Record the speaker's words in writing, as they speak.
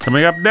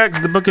Coming up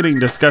next, the Bookening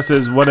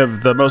discusses one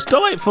of the most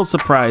delightful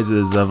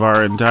surprises of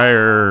our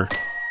entire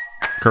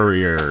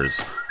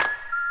careers.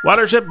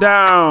 Watership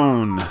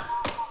down!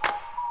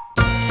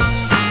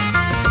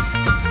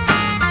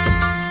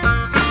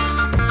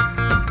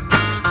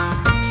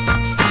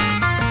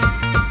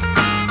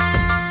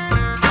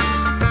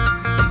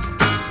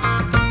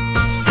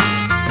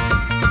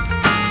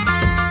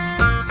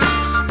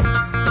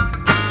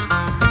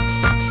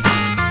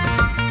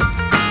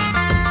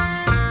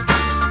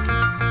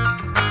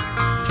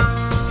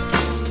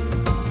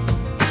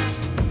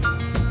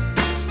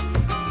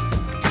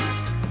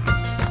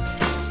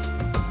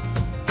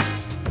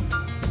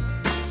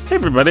 Hey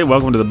everybody,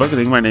 welcome to the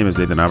Bookening. My name is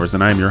Nathan Alvarez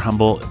and I am your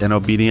humble and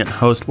obedient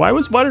host. Why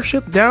was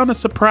Watership down a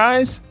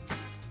surprise?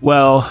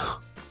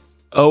 Well,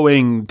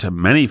 owing to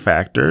many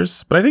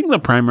factors, but I think the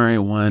primary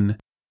one,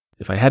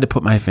 if I had to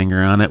put my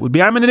finger on it, would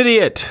be I'm an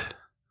idiot.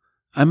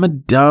 I'm a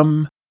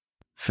dumb,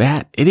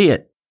 fat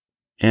idiot.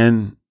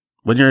 And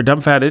when you're a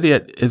dumb, fat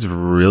idiot, it's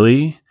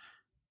really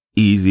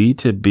easy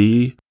to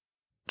be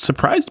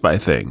surprised by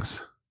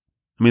things.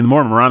 I mean, the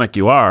more moronic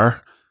you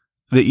are,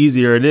 the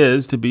easier it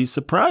is to be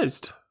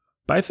surprised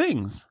by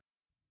things.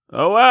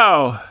 Oh,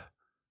 wow.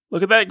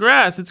 Look at that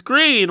grass. It's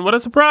green. What a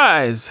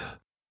surprise.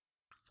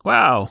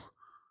 Wow.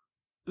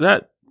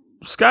 That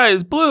sky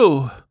is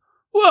blue.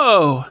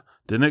 Whoa.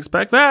 Didn't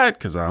expect that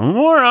because I'm a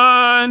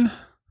moron.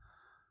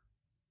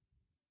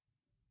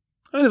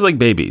 And it's like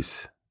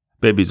babies.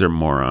 Babies are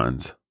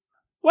morons.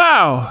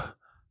 Wow.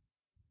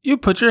 You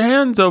put your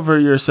hands over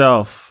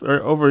yourself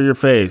or over your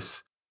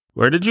face.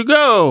 Where did you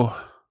go?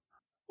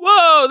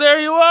 Whoa, there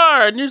you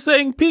are, and you're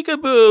saying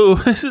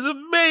peekaboo. This is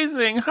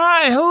amazing.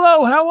 Hi,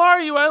 hello, how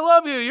are you? I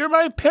love you. You're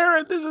my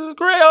parent. This is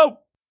great. Oh,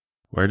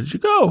 where did you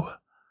go?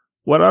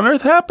 What on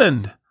earth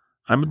happened?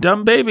 I'm a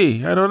dumb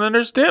baby. I don't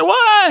understand.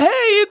 What? Hey,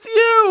 it's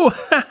you.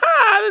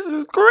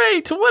 This is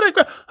great. What a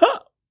great... Huh?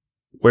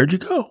 Where'd you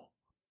go?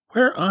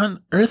 Where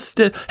on earth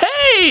did...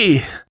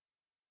 Hey!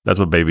 That's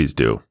what babies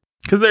do.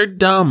 Because they're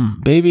dumb.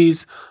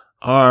 Babies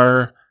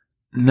are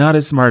not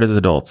as smart as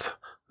adults.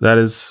 That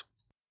is...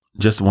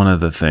 just one of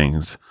the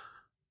things,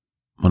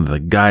 one of the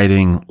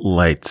guiding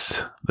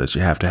lights that you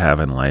have to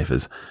have in life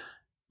is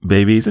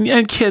babies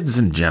and kids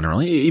in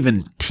general,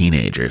 even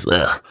teenagers,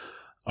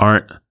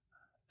 aren't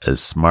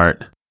as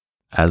smart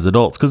as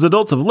adults because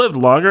adults have lived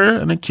longer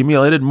and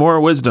accumulated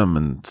more wisdom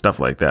and stuff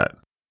like that.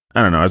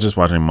 I don't know. I was just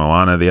watching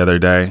Moana the other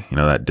day, you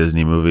know, that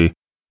Disney movie,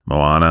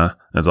 Moana.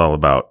 It's all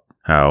about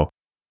how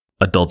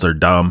adults are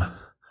dumb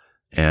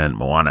and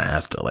Moana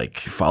has to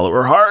follow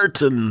her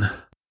heart and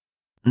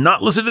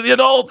not listen to the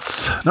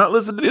adults, not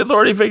listen to the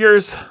authority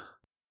figures,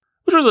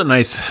 which was a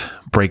nice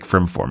break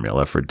from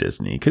formula for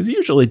Disney, because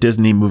usually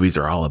Disney movies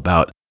are all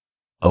about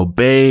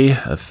obey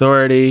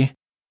authority,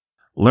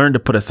 learn to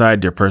put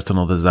aside your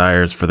personal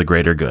desires for the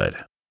greater good.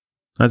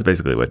 That's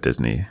basically what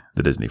the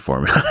Disney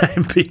formula.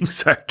 I'm being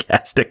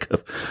sarcastic,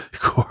 of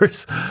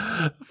course.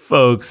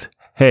 Folks,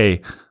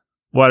 hey,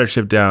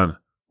 Watership down.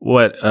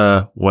 What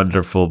a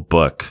wonderful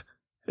book.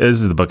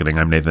 This is the Bookening.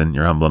 I'm Nathan,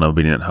 your humble and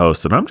obedient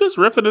host, and I'm just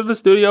riffing in the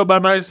studio by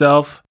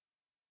myself.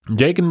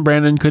 Jake and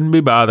Brandon couldn't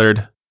be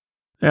bothered.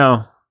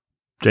 Now,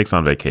 Jake's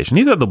on vacation.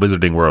 He's at the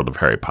Wizarding World of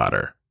Harry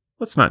Potter.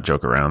 Let's not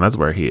joke around. That's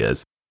where he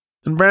is.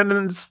 And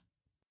Brandon's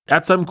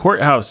at some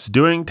courthouse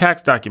doing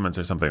tax documents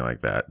or something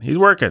like that. He's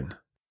working.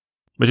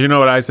 But you know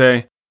what I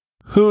say?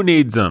 Who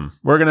needs them?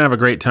 We're going to have a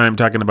great time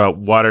talking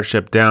about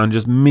Watership Down.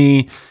 Just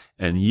me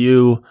and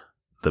you,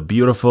 the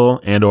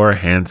beautiful and or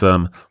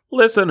handsome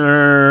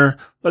listener.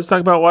 Let's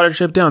talk about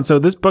Watership Down. So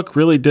this book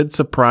really did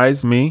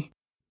surprise me.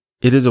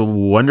 It is a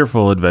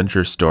wonderful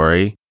adventure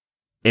story,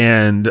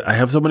 and I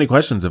have so many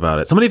questions about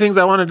it. So many things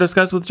I want to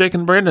discuss with Jake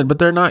and Brandon, but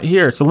they're not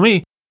here. So let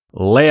me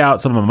lay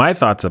out some of my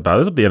thoughts about it.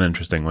 This will be an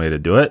interesting way to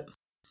do it.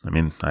 I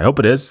mean, I hope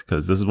it is,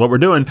 because this is what we're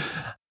doing.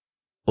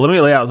 Let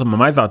me lay out some of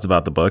my thoughts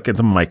about the book and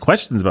some of my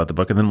questions about the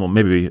book, and then we'll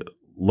maybe,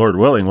 Lord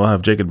willing, we'll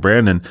have Jake and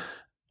Brandon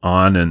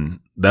on, and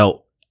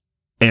they'll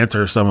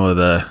answer some of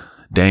the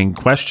dang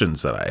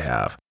questions that I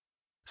have.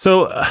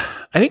 So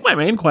I think my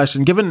main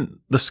question, given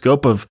the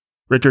scope of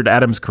Richard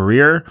Adams'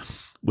 career,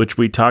 which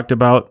we talked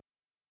about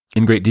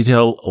in great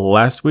detail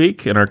last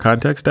week in our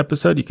context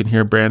episode, you can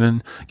hear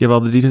Brandon give all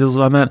the details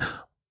on that.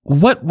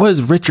 What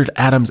was Richard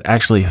Adams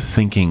actually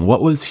thinking?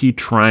 What was he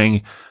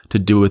trying to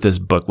do with this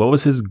book? What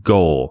was his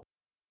goal?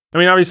 I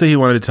mean, obviously he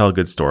wanted to tell a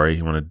good story.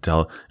 He wanted to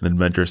tell an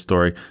adventure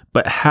story,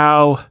 but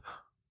how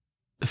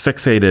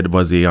fixated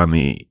was he on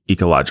the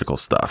ecological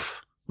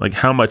stuff? Like,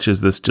 how much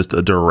is this just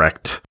a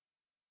direct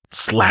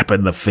slap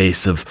in the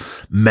face of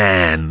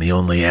man, the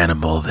only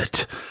animal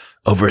that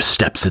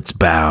oversteps its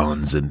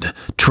bounds and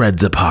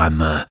treads upon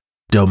the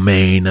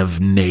domain of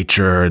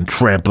nature and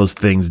tramples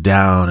things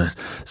down and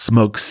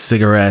smokes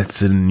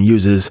cigarettes and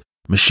uses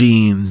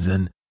machines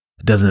and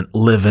doesn't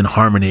live in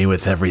harmony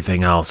with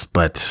everything else,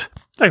 but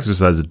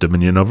exercises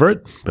dominion over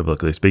it,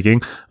 biblically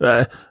speaking.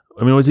 I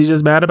mean, was he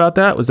just mad about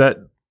that? Was that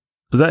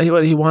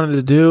what he wanted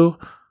to do?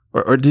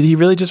 Or did he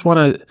really just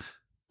want to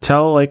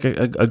tell like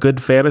a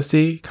good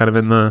fantasy, kind of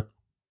in the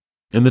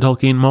in the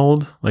Tolkien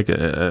mold, like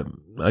a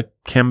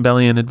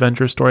Campbellian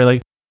adventure story.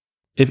 Like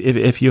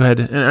if you had,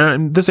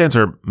 and this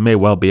answer may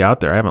well be out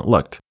there. I haven't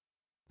looked,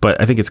 but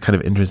I think it's kind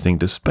of interesting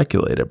to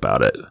speculate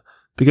about it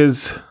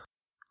because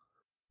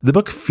the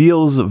book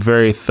feels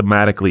very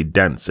thematically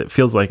dense. It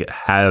feels like it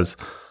has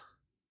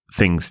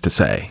things to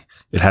say.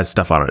 It has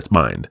stuff on its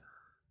mind.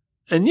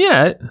 And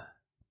yet,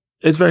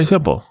 it's very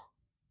simple.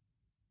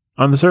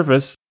 On the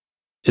surface,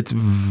 it's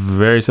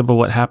very simple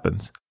what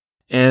happens.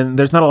 And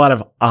there's not a lot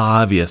of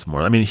obvious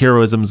moral. I mean,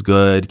 heroism's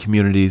good,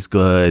 community's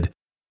good,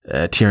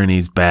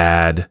 tyranny's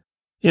bad.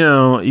 You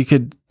know, you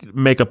could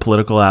make a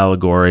political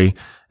allegory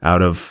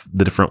out of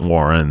the different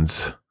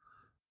Warrens.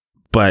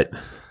 But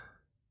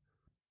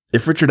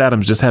if Richard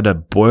Adams just had to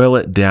boil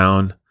it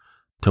down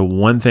to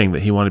one thing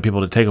that he wanted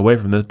people to take away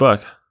from this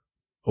book,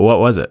 what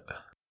was it?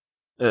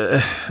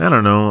 I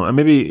don't know.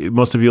 Maybe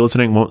most of you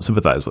listening won't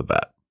sympathize with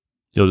that.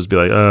 You'll just be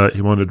like,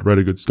 he wanted to write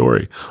a good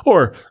story.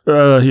 Or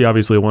he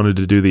obviously wanted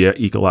to do the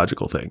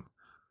ecological thing.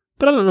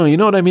 But I don't know. You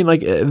know what I mean?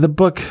 Like, the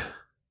book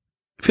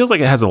feels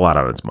like it has a lot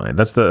on its mind.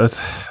 That's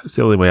the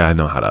only way I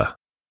know how to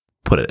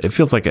put it. It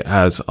feels like it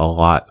has a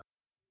lot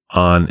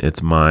on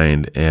its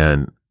mind,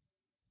 and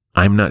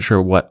I'm not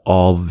sure what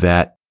all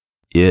that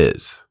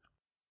is.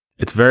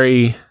 It's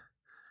very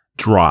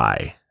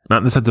dry. Not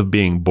in the sense of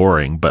being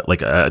boring, but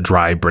like a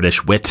dry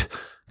British wit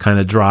kind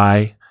of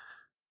dry.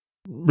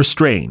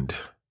 Restrained.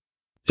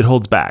 It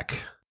holds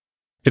back.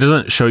 It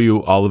doesn't show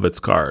you all of its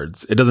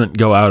cards. It doesn't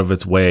go out of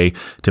its way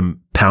to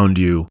pound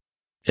you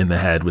in the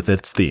head with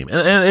its theme.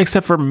 And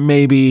except for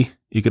maybe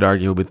you could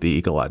argue with the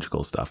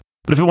ecological stuff.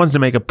 But if it wants to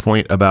make a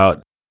point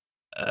about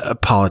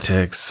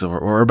politics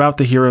or about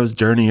the hero's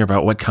journey, or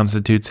about what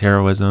constitutes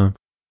heroism,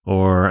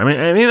 or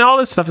I mean, all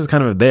this stuff is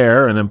kind of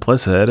there and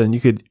implicit, and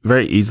you could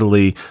very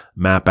easily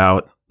map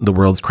out the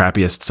world's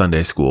crappiest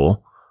Sunday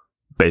school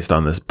based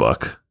on this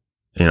book.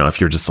 You know, if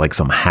you're just like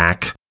some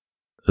hack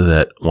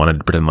that wanted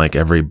to pretend like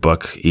every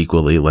book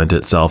equally lent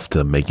itself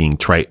to making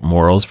trite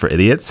morals for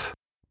idiots,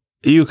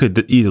 you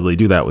could easily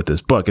do that with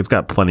this book. It's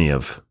got plenty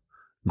of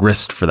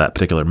grist for that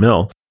particular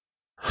mill.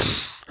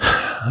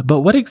 But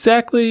what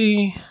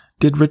exactly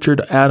did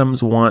Richard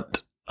Adams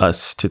want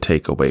us to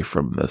take away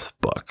from this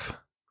book?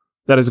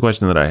 That is a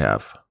question that I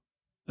have.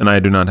 And I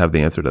do not have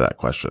the answer to that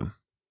question.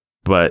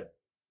 But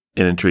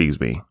it intrigues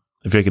me.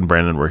 If Jake and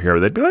Brandon were here,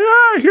 they'd be like,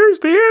 here's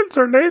the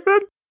answer, Nathan.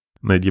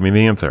 And they'd give me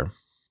the answer.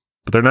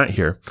 But they're not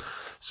here.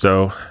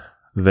 So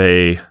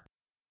they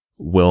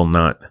will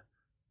not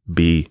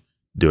be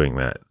doing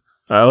that.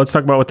 Let's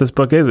talk about what this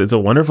book is. It's a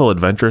wonderful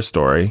adventure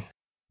story.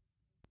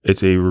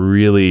 It's a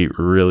really,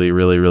 really,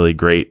 really, really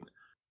great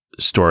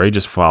story,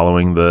 just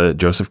following the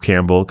Joseph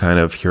Campbell kind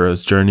of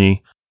hero's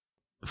journey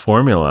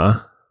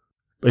formula.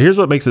 But here's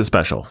what makes it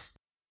special.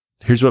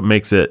 Here's what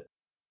makes it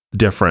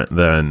different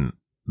than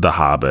The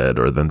Hobbit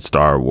or than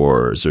Star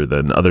Wars or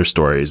than other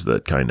stories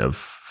that kind of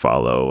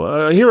follow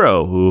a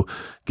hero who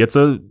gets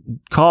a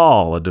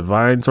call, a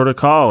divine sort of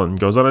call, and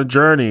goes on a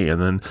journey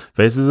and then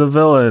faces a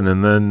villain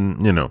and then,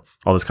 you know,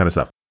 all this kind of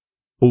stuff.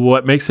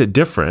 What makes it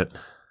different,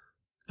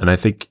 and I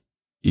think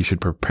you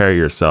should prepare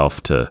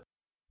yourself to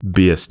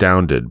be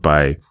astounded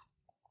by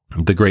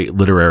the great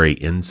literary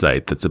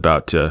insight that's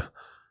about to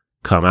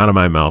come out of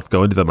my mouth,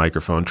 go into the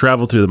microphone,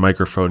 travel through the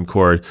microphone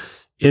cord,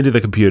 into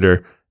the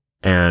computer,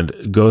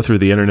 and go through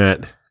the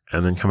internet,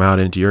 and then come out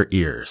into your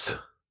ears.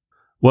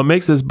 What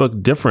makes this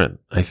book different,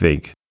 I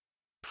think,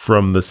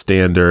 from the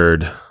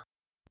standard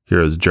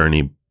hero's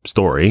journey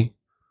story,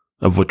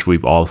 of which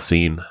we've all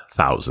seen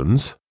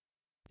thousands,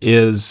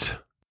 is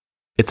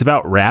it's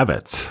about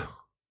rabbits.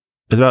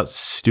 It's about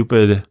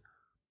stupid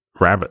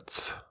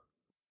rabbits.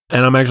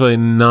 And I'm actually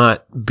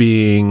not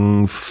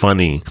being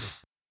funny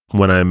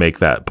when I make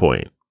that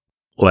point.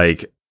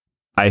 Like,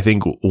 I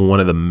think one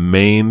of the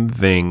main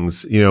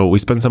things, you know, we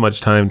spend so much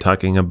time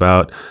talking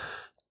about,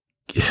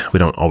 we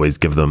don't always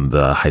give them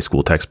the high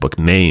school textbook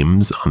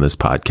names on this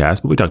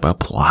podcast, but we talk about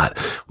plot,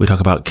 we talk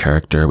about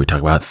character, we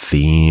talk about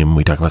theme,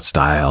 we talk about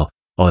style,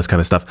 all this kind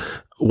of stuff.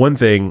 One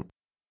thing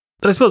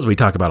that I suppose we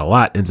talk about a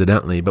lot,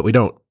 incidentally, but we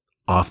don't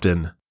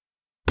often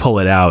pull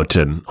it out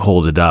and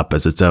hold it up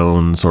as its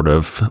own sort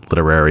of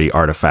literary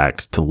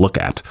artifact to look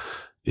at,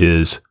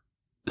 is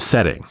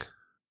setting.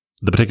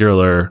 The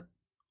particular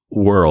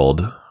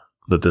world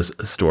that this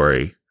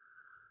story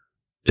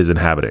is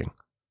inhabiting.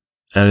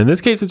 And in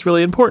this case, it's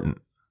really important.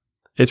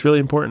 It's really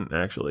important,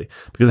 actually,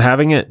 because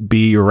having it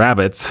be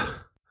rabbits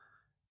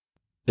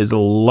is a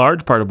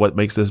large part of what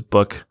makes this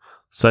book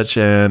such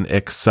an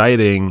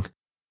exciting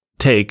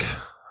take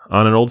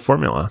on an old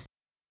formula.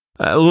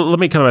 Let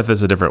me come at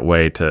this a different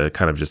way to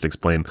kind of just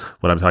explain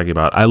what I'm talking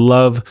about. I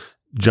love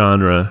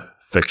genre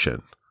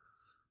fiction.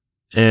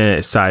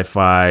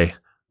 Sci-fi,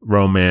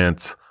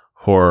 romance,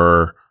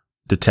 horror,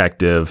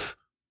 detective,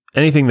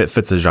 anything that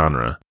fits a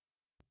genre.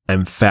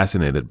 I'm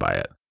fascinated by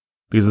it.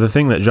 Because the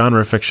thing that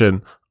genre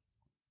fiction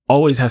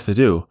always has to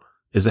do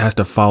is it has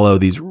to follow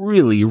these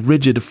really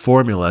rigid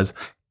formulas,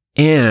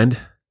 and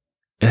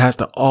it has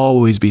to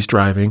always be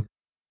striving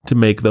to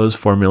make those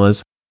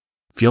formulas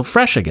feel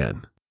fresh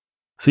again.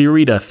 So you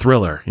read a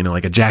thriller,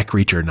 like a Jack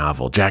Reacher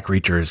novel. Jack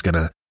Reacher is going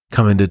to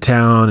come into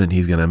town and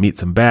he's going to meet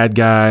some bad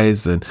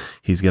guys and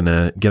he's going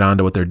to get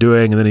onto what they're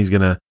doing and then he's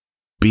going to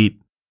beat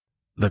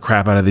the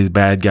crap out of these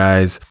bad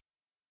guys.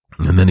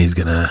 And then he's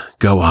going to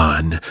go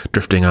on,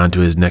 drifting on to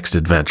his next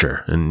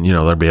adventure. And,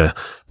 there'll be a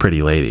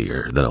pretty lady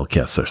or that'll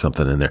kiss or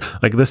something in there.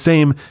 Like the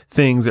same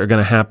things are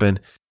going to happen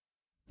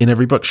in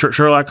every book.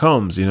 Sherlock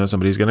Holmes,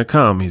 somebody's going to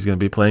come. He's going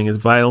to be playing his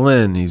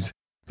violin. He's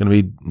going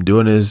to be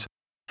doing his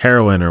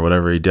heroin or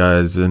whatever he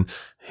does. And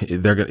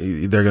they're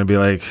going to be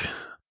like,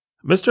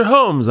 Mr.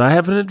 Holmes, I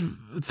have a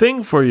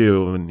thing for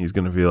you. And he's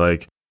going to be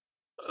like,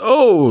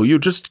 oh, you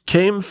just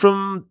came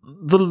from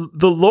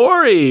the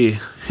lorry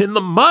in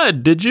the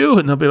mud, did you?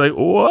 And they'll be like,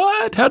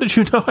 what? How did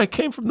you know I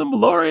came from the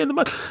lorry in the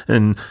mud?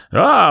 And,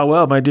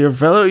 well, my dear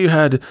fellow, you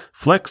had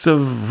flecks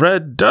of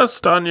red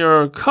dust on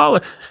your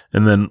collar.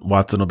 And then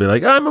Watson will be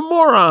like, I'm a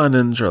moron.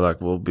 And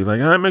Sherlock will be like,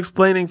 I'm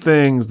explaining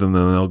things. And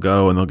then they'll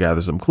go and they'll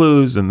gather some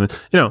clues. And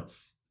then,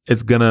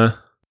 it's going to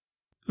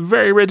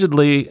very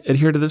rigidly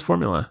adhere to this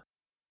formula.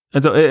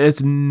 And so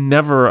it's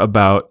never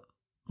about,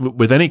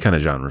 with any kind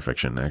of genre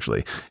fiction,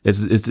 actually,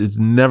 it's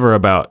never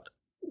about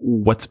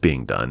what's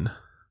being done.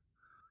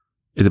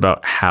 It's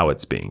about how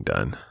it's being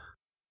done.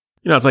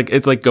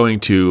 It's like going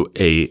to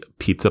a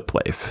pizza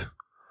place.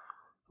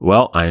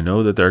 Well, I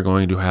know that they're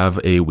going to have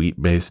a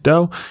wheat-based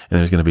dough, and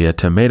there's going to be a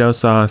tomato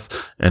sauce,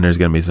 and there's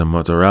going to be some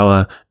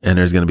mozzarella, and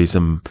there's going to be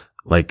some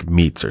like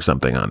meats or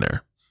something on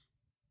there.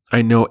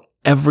 I know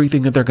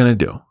everything that they're going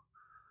to do.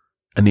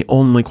 And the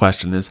only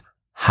question is,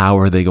 how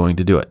are they going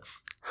to do it?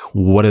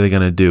 What are they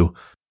going to do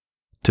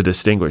to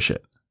distinguish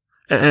it?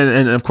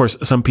 And of course,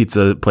 some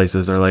pizza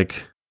places are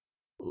like,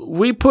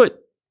 we put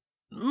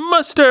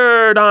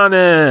mustard on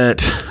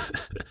it.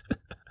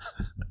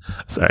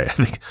 Sorry,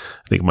 I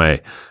think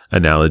my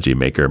analogy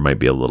maker might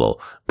be a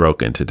little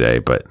broken today,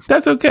 but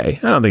that's okay.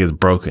 I don't think it's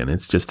broken.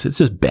 It's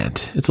just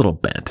bent. It's a little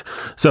bent.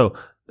 So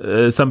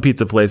some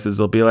pizza places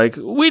will be like,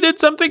 we did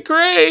something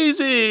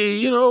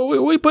crazy.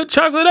 We put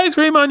chocolate ice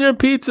cream on your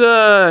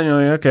pizza. And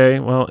you're like, okay,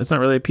 well, it's not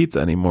really a pizza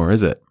anymore,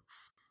 is it?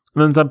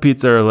 And then some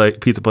pizza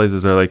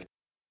places are like,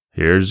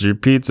 here's your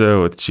pizza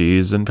with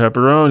cheese and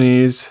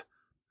pepperonis.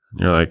 And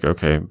you're like,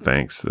 okay,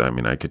 thanks. I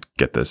mean, I could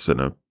get this in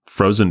a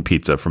frozen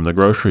pizza from the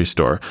grocery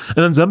store. And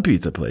then some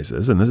pizza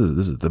places, and this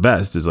is the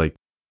best, is like,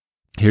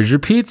 here's your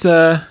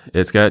pizza.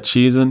 It's got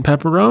cheese and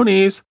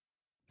pepperonis.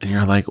 And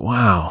you're like,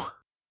 wow,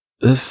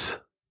 this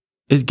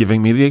is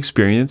giving me the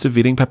experience of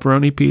eating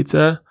pepperoni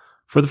pizza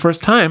for the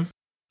first time.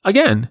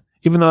 Again,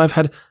 even though I've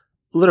had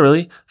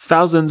literally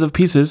thousands of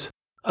pieces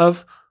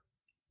of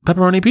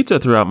pepperoni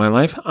pizza throughout my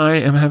life, I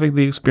am having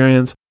the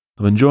experience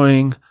of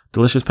enjoying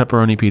delicious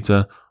pepperoni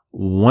pizza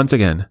once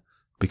again,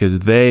 because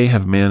they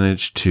have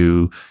managed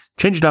to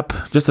change it up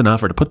just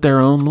enough, or to put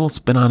their own little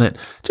spin on it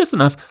just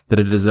enough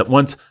that it is at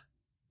once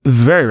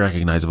very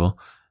recognizable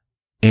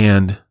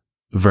and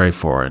very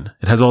foreign.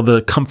 It has all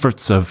the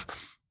comforts of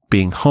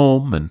being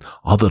home and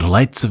all the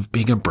delights of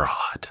being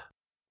abroad.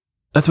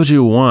 That's what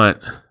you want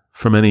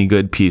from any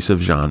good piece of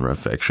genre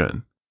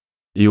fiction.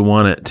 You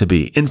want it to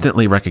be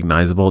instantly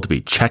recognizable, to be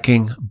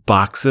checking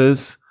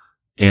boxes,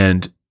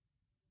 and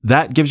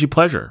that gives you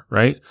pleasure,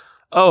 right?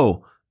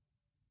 Oh,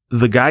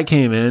 the guy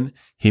came in,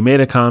 he made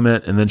a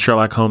comment, and then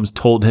Sherlock Holmes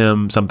told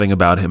him something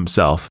about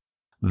himself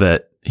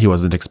that he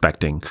wasn't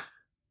expecting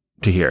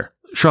to hear.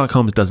 Sherlock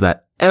Holmes does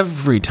that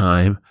every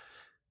time.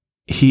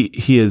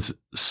 He is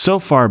so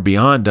far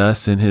beyond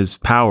us in his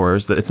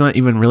powers that it's not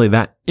even really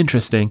that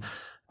interesting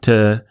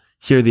to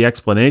hear the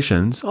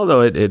explanations,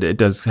 although it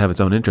does have its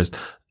own interest.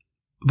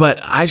 But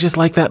I just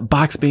like that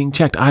box being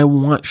checked. I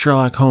want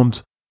Sherlock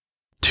Holmes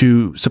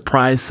to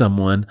surprise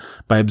someone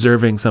by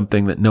observing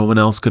something that no one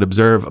else could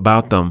observe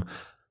about them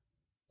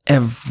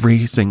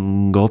every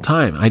single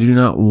time. I do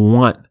not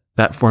want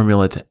that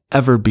formula to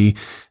ever be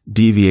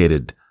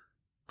deviated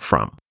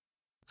from.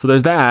 So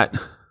there's that.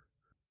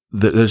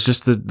 There's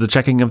just the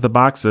checking of the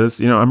boxes.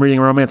 I'm reading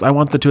a romance. I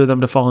want the two of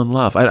them to fall in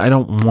love. I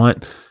don't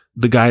want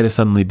the guy to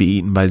suddenly be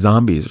eaten by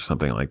zombies or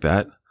something like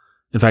that.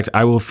 In fact,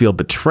 I will feel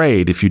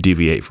betrayed if you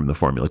deviate from the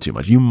formula too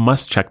much. You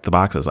must check the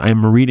boxes. I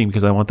am reading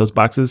because I want those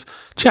boxes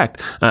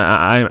checked.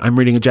 I'm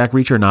reading a Jack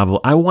Reacher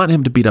novel. I want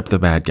him to beat up the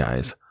bad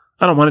guys.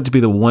 I don't want it to be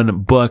the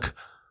one book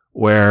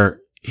where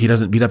he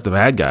doesn't beat up the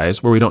bad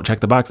guys, where we don't check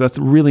the box. That's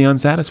really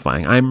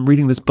unsatisfying. I'm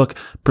reading this book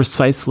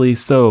precisely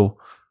so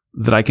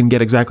that I can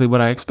get exactly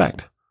what I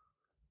expect.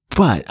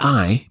 But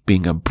I,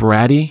 being a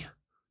bratty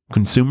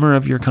consumer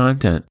of your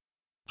content,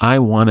 I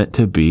want it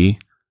to be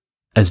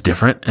as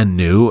different and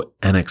new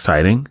and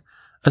exciting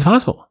as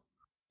possible.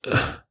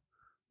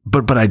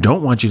 But I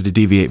don't want you to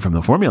deviate from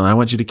the formula. I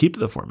want you to keep to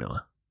the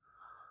formula.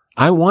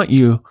 I want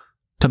you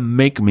to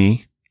make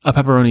me a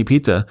pepperoni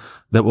pizza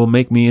that will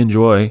make me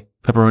enjoy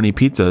pepperoni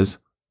pizzas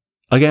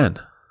again.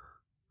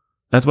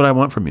 That's what I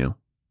want from you.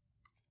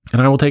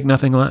 And I will take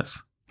nothing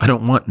less. I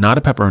don't want not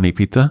a pepperoni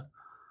pizza.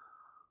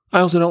 I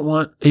also don't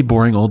want a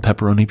boring old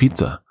pepperoni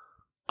pizza.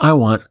 I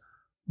want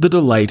the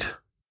delight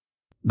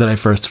that I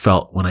first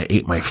felt when I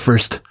ate my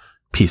first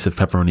piece of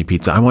pepperoni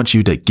pizza. I want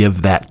you to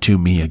give that to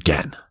me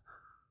again.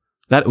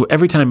 That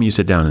every time you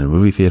sit down in a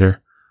movie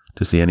theater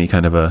to see any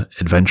kind of a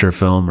adventure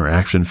film or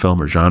action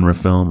film or genre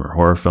film or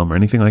horror film or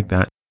anything like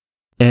that,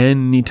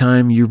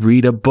 anytime you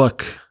read a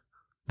book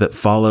that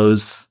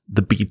follows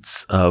the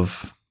beats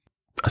of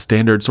a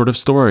standard sort of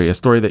story, a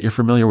story that you're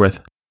familiar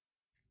with,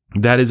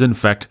 that is in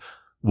fact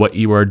what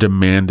you are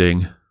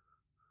demanding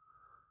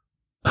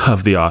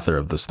of the author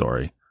of the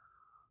story.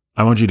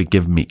 I want you to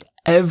give me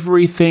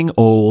everything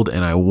old,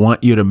 and I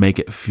want you to make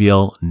it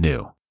feel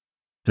new.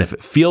 And if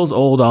it feels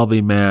old, I'll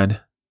be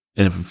mad.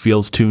 And if it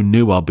feels too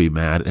new, I'll be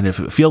mad. And if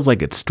it feels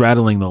like it's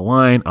straddling the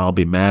line, I'll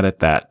be mad at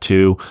that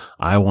too.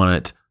 I want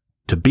it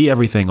to be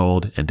everything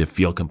old and to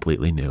feel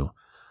completely new.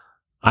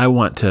 I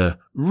want to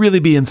really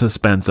be in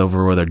suspense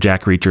over whether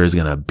Jack Reacher is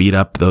going to beat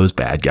up those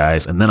bad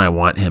guys. And then I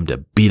want him to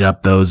beat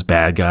up those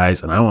bad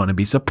guys. And I want to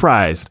be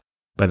surprised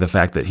by the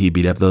fact that he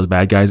beat up those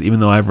bad guys, even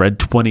though I've read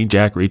 20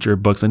 Jack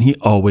Reacher books and he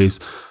always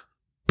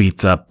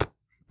beats up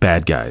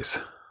bad guys.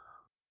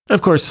 And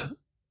of course,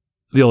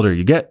 the older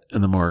you get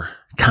and the more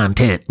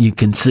content you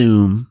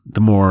consume,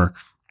 the more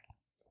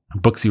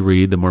books you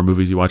read, the more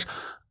movies you watch,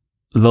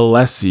 the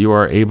less you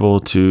are able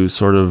to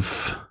sort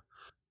of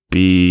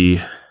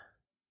be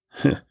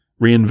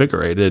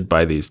reinvigorated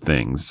by these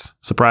things,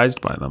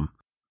 surprised by them.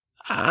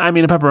 I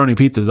mean, a pepperoni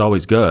pizza is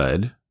always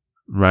good,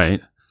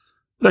 right?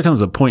 There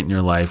comes a point in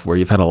your life where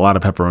you've had a lot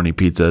of pepperoni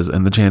pizzas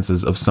and the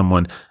chances of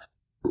someone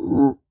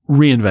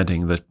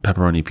reinventing the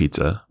pepperoni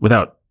pizza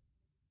without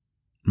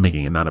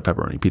making it not a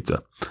pepperoni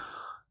pizza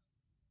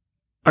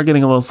are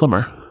getting a little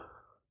slimmer.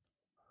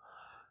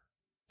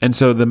 And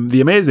so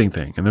the amazing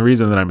thing, and the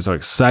reason that I'm so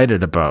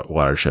excited about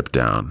Watership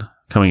Down,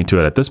 coming into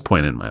it at this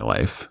point in my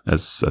life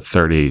as a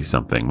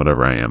 30-something,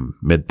 whatever I am,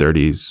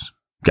 mid-30s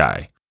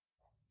guy,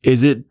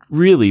 is it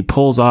really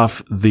pulls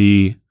off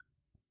the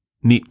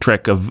neat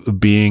trick of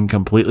being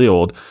completely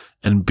old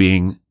and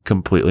being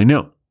completely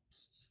new.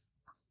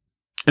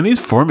 And these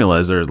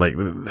formulas are like,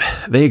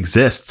 they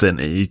exist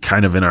and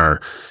kind of in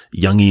our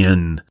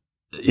Jungian,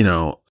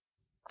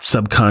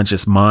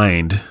 subconscious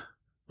mind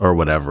or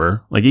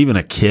whatever. Like even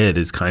a kid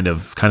is kind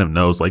of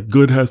knows like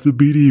good has to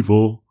beat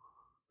evil,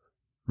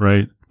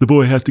 right? The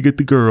boy has to get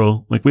the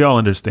girl. Like we all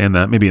understand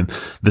that. Maybe in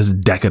this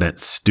decadent,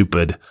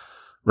 stupid,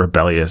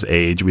 rebellious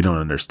age, we don't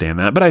understand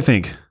that. But I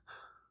think,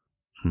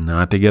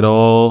 not to get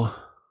all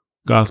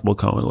gospel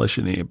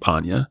coalition-y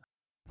on you,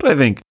 but I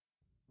think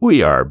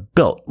we are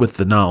built with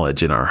the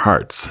knowledge in our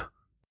hearts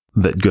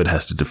that good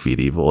has to defeat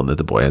evil and that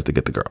the boy has to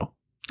get the girl.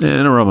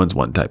 In a Romans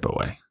 1 type of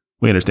way.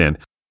 We understand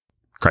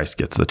Christ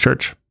gets the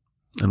church,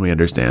 and we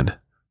understand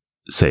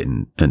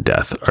Satan and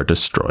death are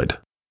destroyed,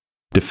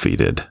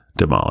 defeated,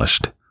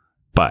 demolished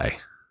by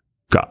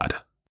God.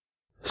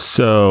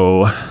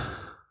 So,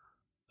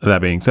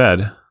 that being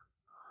said,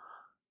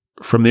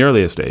 from the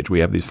earliest age, we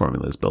have these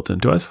formulas built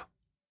into us,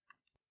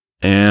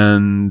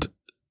 and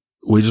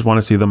we just want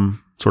to see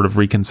them sort of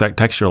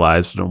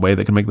recontextualized in a way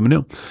that can make them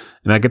new.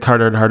 And that gets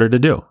harder and harder to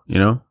do,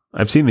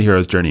 I've seen the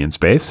hero's journey in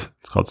space.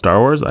 It's called Star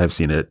Wars. I've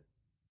seen it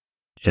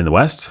in the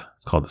West.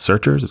 It's called The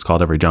Searchers. It's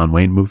called every John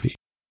Wayne movie.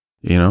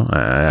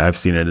 I've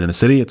seen it in a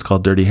city. It's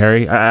called Dirty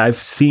Harry. I've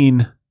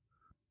seen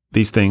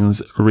these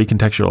things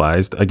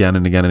recontextualized again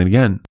and again and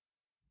again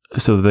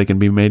so that they can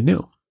be made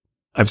new.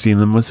 I've seen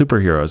them with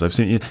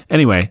superheroes.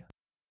 Anyway,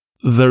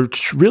 the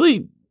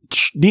really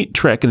neat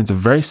trick, and it's a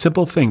very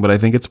simple thing, but I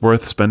think it's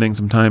worth spending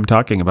some time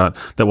talking about,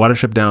 that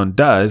Watership Down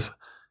does,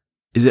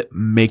 is it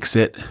makes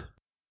it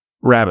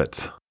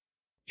rabbits.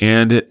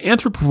 And it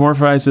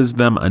anthropomorphizes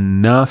them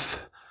enough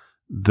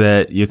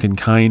that you can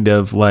kind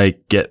of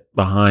like get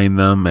behind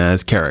them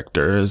as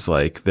characters.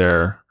 Like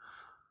they're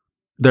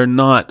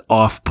not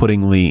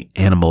off-puttingly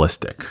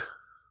animalistic.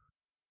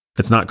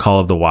 It's not Call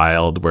of the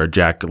Wild, where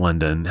Jack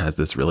London has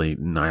this really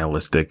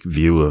nihilistic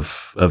view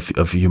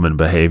of human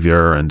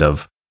behavior and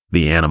of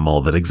the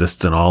animal that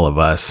exists in all of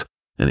us,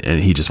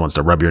 and he just wants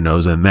to rub your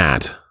nose in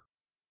that.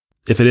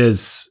 If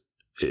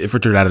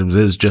Richard Adams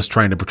is just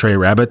trying to portray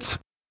rabbits,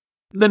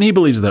 then he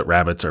believes that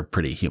rabbits are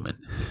pretty human,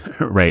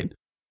 right?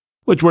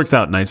 Which works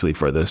out nicely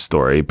for this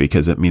story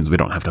because it means we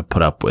don't have to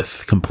put up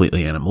with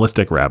completely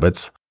animalistic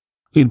rabbits.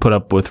 We can put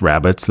up with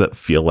rabbits that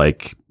feel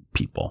like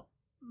people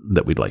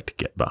that we'd like to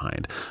get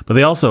behind. But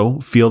they also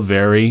feel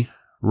very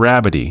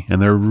rabbity,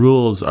 and their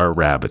rules are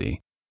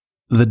rabbity.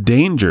 The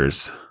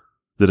dangers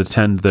that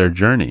attend their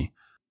journey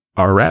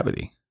are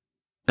rabbity.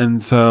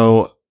 And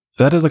so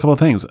that does a couple of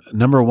things.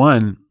 Number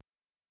one,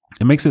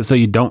 it makes it so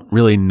you don't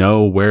really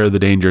know where the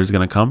danger is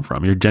going to come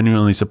from. You're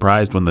genuinely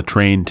surprised when the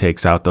train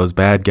takes out those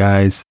bad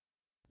guys.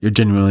 You're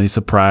genuinely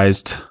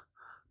surprised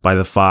by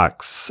the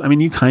fox. I mean,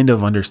 you kind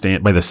of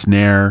understand by the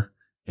snare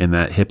in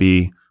that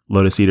hippie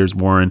Lotus Eater's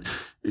Warren.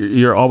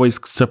 You're always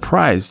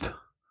surprised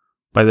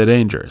by the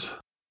dangers,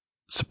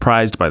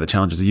 surprised by the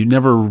challenges. You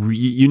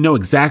know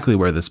exactly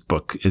where this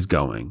book is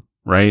going,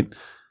 right?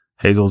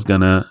 Hazel's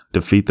going to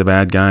defeat the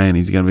bad guy and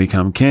he's going to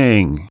become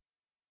king.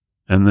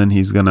 And then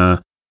he's going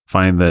to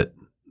find that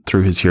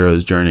through his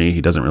hero's journey,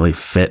 he doesn't really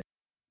fit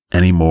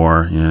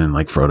anymore. And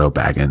like Frodo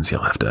Baggins,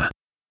 he'll have to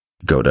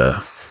go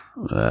to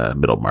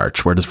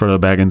Middlemarch. Where does Frodo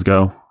Baggins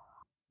go?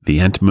 The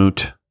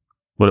Entmoot.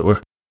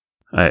 What?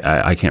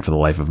 I can't for the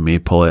life of me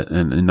pull it,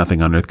 and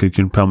nothing on earth could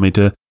compel me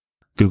to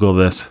Google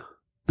this.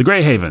 The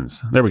Grey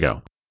Havens. There we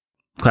go.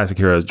 Classic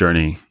hero's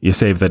journey. You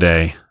save the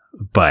day,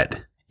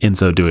 but in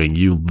so doing,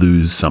 you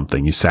lose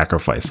something. You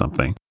sacrifice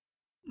something.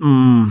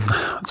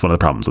 That's one of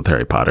the problems with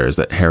Harry Potter is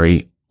that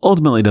Harry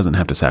ultimately doesn't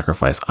have to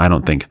sacrifice, I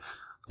don't think,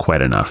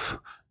 quite enough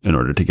in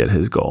order to get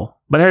his goal.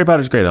 But Harry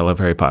Potter's great. I love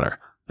Harry Potter.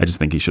 I just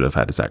think he should have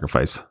had to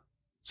sacrifice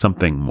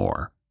something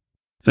more.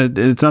 And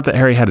it's not that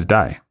Harry had to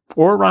die,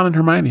 or Ron and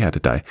Hermione had to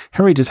die.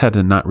 Harry just had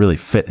to not really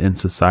fit in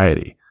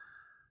society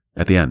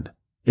at the end.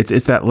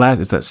 It's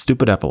that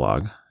stupid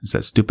epilogue. It's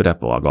that stupid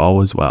epilogue.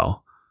 All is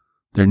well.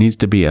 There needs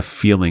to be a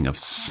feeling of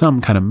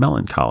some kind of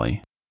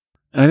melancholy.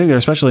 And I think there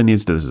especially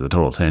needs to, this is a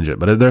total tangent,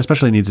 but there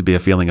especially needs to be a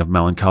feeling of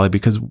melancholy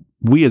because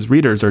we as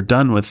readers are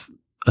done with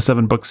a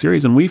 7-book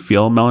series and we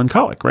feel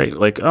melancholic, right?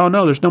 Like, oh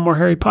no, there's no more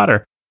Harry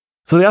Potter.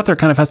 So the author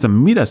kind of has to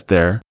meet us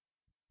there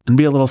and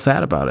be a little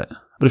sad about it.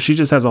 But if she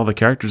just has all the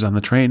characters on the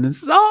train and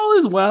says, all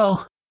is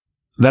well,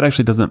 that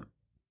actually doesn't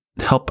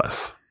help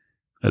us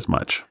as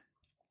much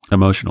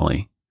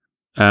emotionally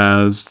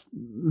as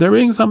there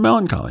being some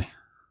melancholy.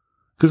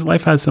 Because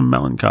life has some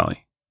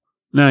melancholy.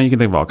 Now, you can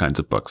think of all kinds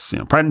of books,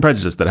 Pride and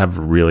Prejudice that have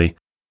really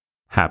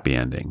happy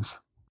endings.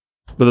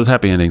 But those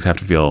happy endings have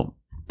to feel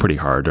pretty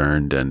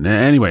hard-earned. And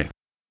anyway,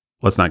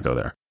 let's not go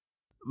there.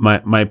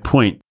 My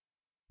point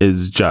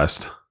is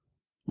just,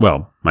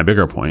 well, my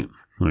bigger point,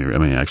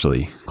 let me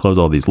actually close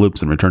all these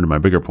loops and return to my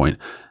bigger point.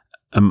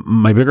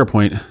 My bigger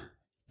point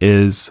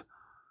is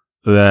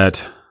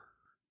that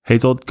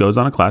Hazel goes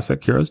on a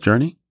classic hero's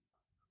journey,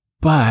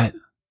 but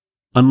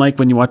unlike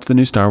when you watch the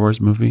new Star Wars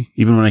movie,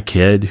 even when a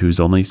kid who's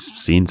only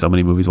seen so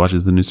many movies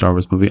watches the new Star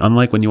Wars movie,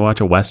 unlike when you watch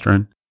a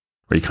Western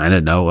where you kind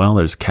of know, well,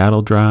 there's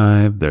cattle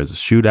drive, there's a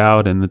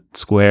shootout in the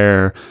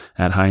square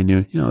at high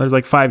noon. There's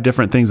like 5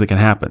 different things that can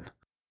happen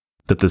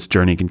that this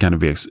journey can kind of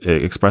be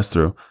expressed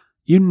through.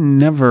 You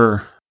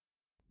never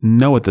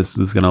know what this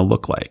is going to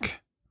look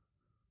like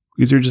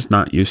because you're just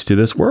not used to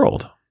this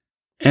world.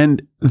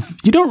 And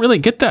you don't really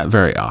get that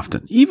very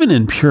often, even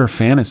in pure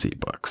fantasy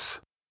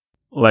books.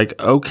 Like,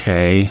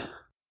 okay,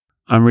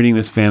 I'm reading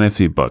this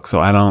fantasy book, so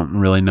I don't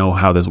really know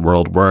how this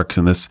world works,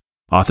 and this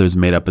author's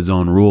made up his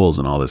own rules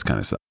and all this kind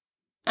of stuff.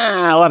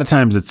 A lot of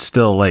times it's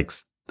still like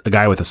a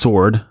guy with a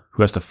sword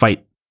who has to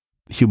fight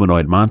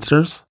humanoid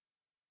monsters.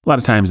 A lot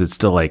of times it's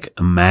still like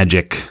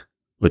magic,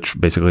 which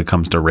basically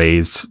comes to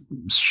raise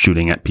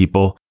shooting at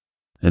people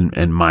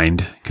and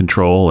mind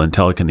control and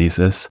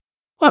telekinesis.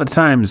 A lot of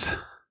times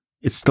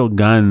it's still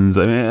guns.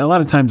 I mean, a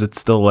lot of times it's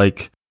still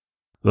like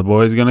the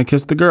boy's going to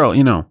kiss the girl,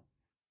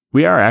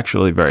 We are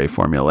actually very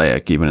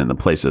formulaic, even in the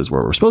places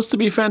where we're supposed to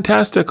be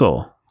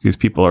fantastical. These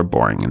people are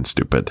boring and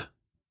stupid.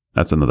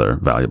 That's another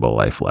valuable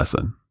life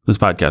lesson. This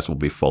podcast will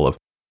be full of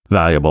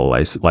valuable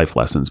life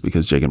lessons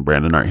because Jake and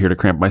Brandon aren't here to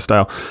cramp my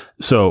style.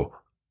 So,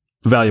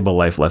 valuable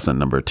life lesson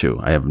number 2.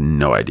 I have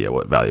no idea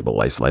what valuable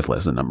life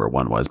lesson number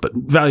 1 was, but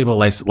valuable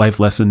life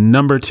lesson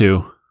number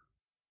 2,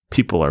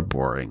 people are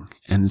boring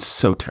and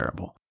so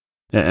terrible.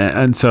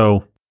 And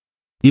so,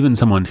 even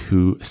someone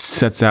who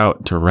sets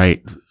out to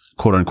write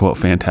quote unquote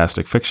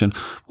fantastic fiction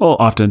will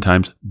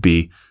oftentimes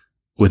be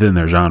within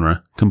their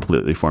genre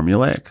completely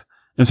formulaic.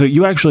 And so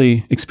you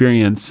actually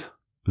experience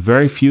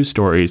very few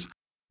stories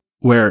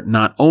where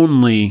not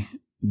only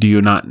do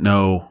you not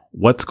know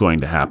what's going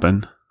to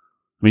happen,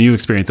 I mean, you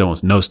experience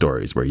almost no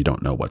stories where you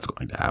don't know what's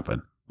going to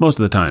happen. Most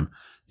of the time,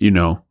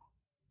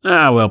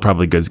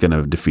 probably good's going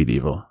to defeat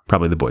evil.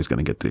 Probably the boy's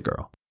going to get the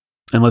girl.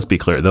 And let's be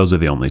clear, those are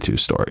the only 2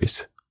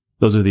 stories.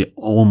 Those are the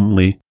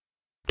only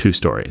 2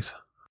 stories.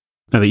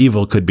 Now, the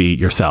evil could be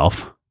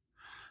yourself.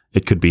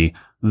 It could be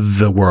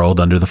the world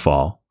under the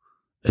fall.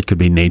 It could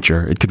be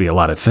nature. It could be a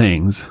lot of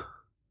things.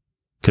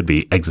 It could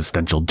be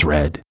existential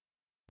dread.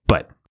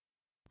 But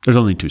there's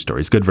only 2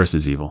 stories, good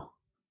versus evil.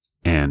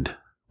 And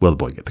will the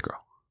boy get the girl?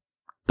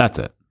 That's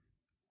it.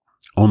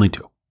 Only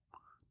 2.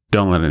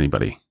 Don't let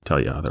anybody tell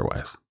you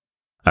otherwise.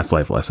 That's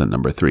life lesson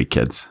number 3,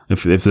 kids.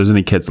 If there's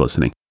any kids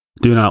listening,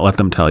 do not let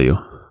them tell you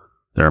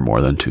there are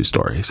more than 2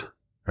 stories.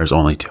 There's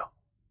only 2.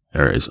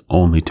 There is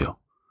only 2.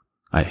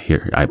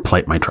 I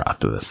plight my troth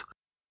to this.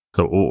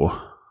 So,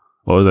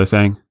 what was I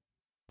saying?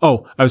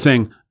 Oh, I was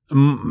saying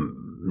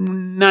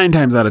 9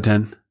 times out of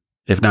 10,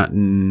 if not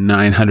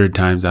 900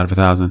 times out of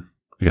 1,000.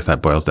 I guess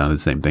that boils down to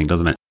the same thing,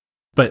 doesn't it?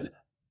 But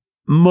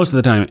most of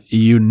the time,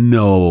 you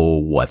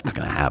know what's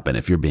going to happen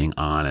if you're being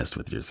honest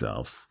with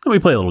yourselves. And we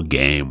play a little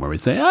game where we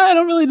say, I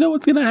don't really know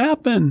what's going to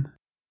happen.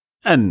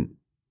 And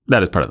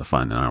that is part of the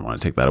fun, and I don't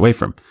want to take that away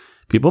from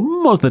people.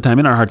 Most of the time,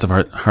 in our heart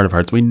of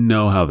hearts, we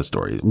know how the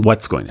story,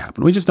 what's going to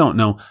happen. We just don't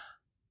know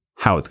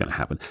how it's going to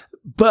happen.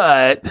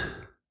 But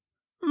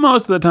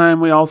most of the time,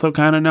 we also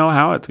kind of know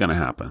how it's going to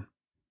happen.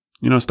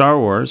 Star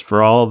Wars,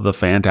 for all of the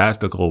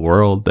fantastical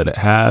world that it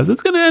has,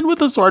 it's going to end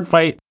with a sword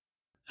fight.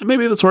 And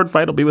maybe the sword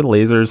fight will be with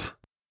lasers.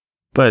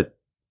 But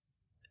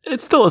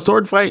it's still a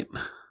sword fight.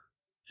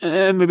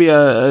 And maybe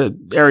a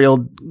aerial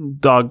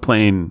dog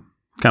plane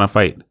kind of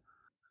fight.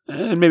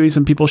 and maybe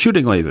some people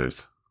shooting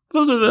lasers.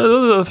 Those are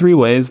the three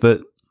ways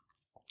that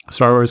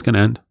Star Wars can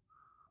end.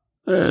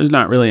 There's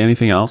not really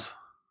anything else.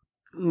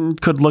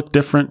 Could look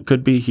different,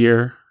 could be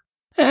here.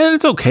 And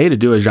it's okay to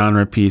do a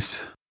genre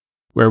piece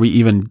where we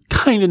even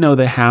kind of know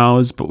the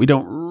hows, but we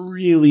don't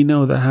really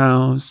know the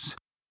hows.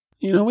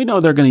 You know, we know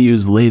they're going to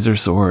use laser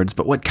swords,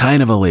 but what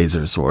kind of a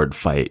laser sword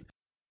fight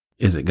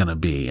is it going to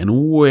be?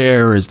 And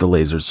where is the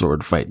laser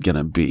sword fight going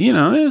to be? You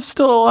know, there's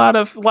still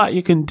a lot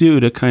you can do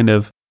to kind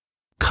of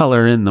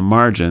color in the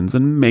margins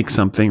and make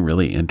something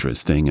really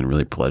interesting and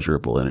really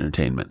pleasurable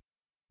entertainment.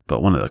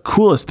 But one of the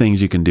coolest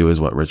things you can do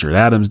is what Richard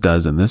Adams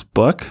does in this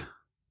book.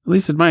 At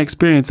least in my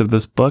experience of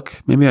this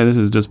book, maybe this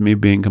is just me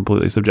being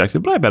completely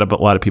subjective, but I bet a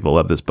lot of people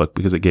love this book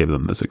because it gave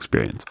them this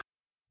experience.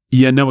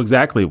 You know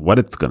exactly what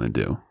it's going to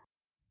do,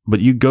 but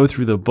you go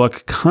through the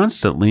book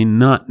constantly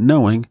not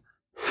knowing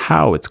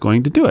how it's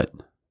going to do it.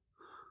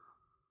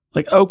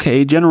 Like,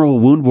 okay, General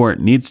Woundwort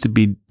needs to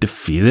be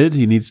defeated.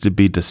 He needs to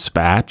be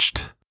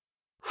dispatched.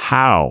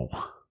 How?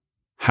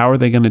 How are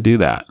they going to do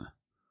that?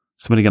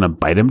 Somebody going to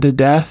bite him to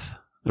death?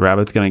 The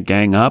rabbit's going to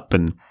gang up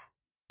and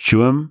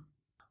chew him?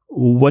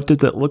 What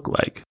does it look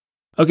like?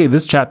 Okay,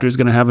 this chapter is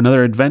going to have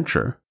another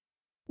adventure.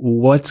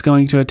 What's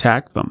going to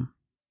attack them?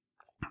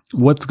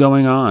 What's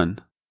going on?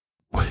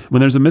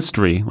 When there's a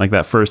mystery, like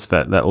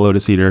that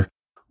Lotus Eater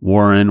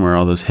Warren, where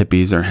all those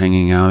hippies are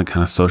hanging out,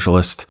 kind of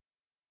socialist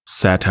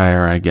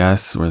satire, I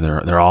guess, where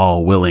they're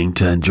all willing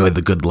to enjoy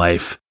the good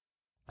life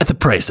at the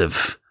price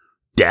of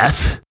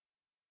death.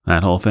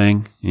 That whole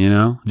thing, you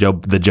know, Joe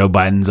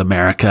Biden's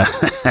America.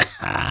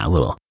 A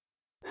little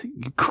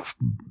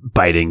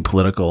biting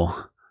political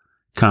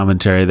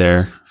commentary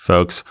there,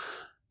 folks.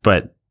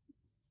 But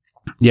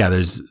yeah,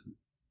 there's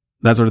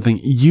that sort of thing.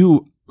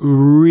 You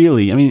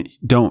really,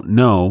 don't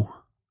know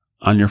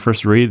on your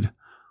first read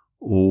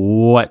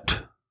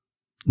what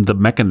the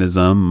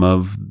mechanism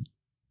of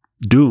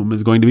doom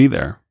is going to be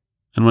there.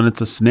 And when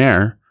it's a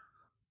snare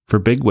for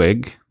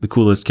Bigwig, the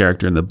coolest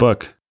character in the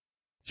book,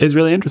 it's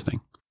really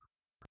interesting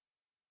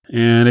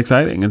and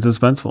exciting and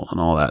suspenseful and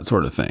all that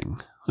sort of thing.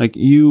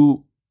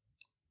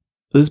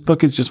 This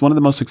book is just one of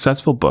the most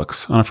successful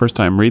books on a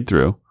first-time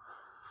read-through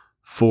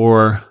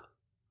for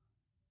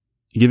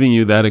giving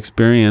you that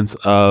experience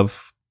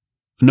of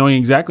knowing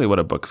exactly what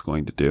a book's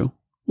going to do,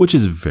 which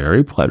is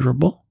very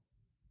pleasurable.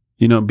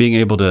 You know, being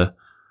able to...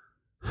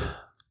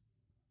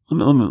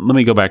 Let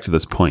me go back to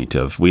this point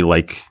of we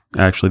like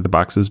actually the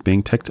boxes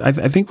being ticked. I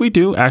think we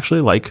do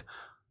actually like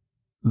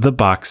the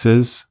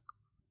boxes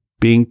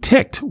being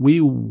ticked. We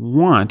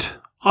want,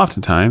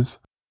 oftentimes,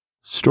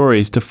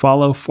 stories to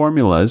follow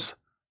formulas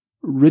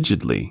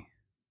rigidly,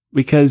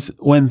 because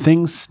when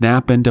things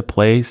snap into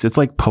place, it's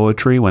like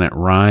poetry when it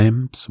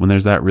rhymes, when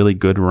there's that really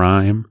good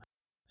rhyme,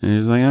 and you're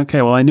just like,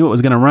 okay, well, I knew it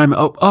was going to rhyme.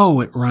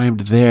 Oh, it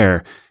rhymed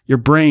there. Your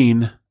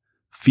brain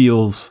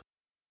feels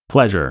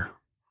pleasure.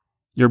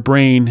 Your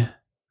brain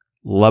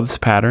loves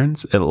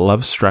patterns. It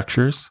loves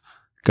structures.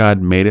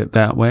 God made it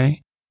that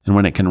way. And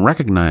when it can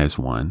recognize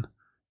one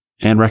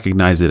and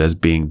recognize it as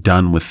being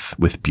done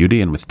with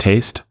beauty and with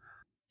taste,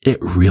 it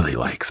really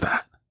likes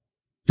that.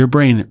 Your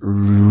brain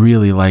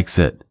really likes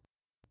it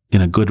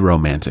in a good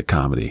romantic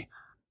comedy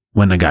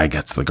when the guy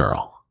gets the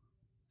girl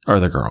or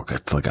the girl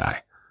gets the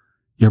guy.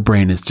 Your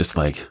brain is just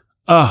like,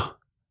 oh,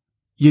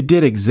 you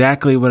did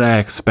exactly what I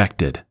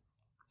expected.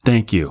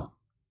 Thank you.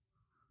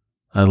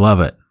 I love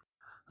it.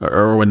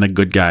 Or when the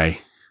good guy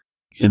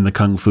in the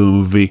Kung Fu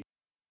movie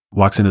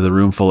walks into the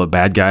room full of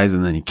bad guys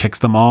and then he kicks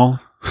them all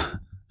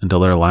until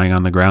they're lying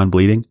on the ground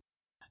bleeding.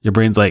 Your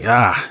brain's like,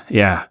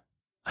 yeah,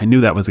 I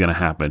knew that was going to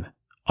happen.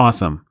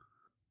 Awesome.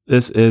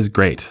 This is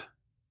great.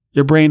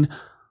 Your brain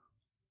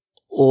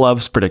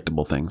loves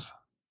predictable things.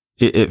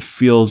 It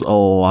feels a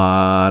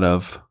lot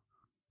of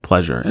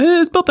pleasure.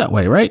 It's built that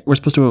way, right? We're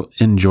supposed to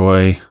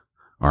enjoy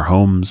our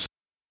homes,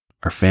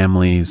 our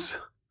families,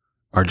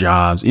 our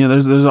jobs. You know,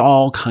 there's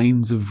all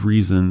kinds of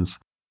reasons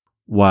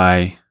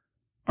why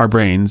our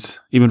brains,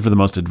 even for the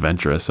most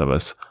adventurous of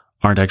us,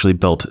 aren't actually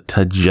built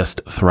to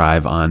just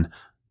thrive on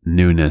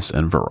newness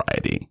and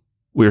variety.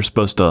 We're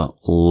supposed to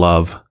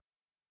love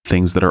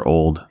things that are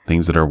old,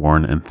 things that are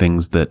worn, and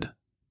things that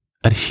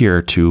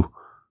adhere to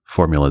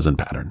formulas and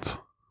patterns.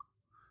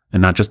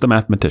 And not just the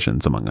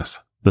mathematicians among us.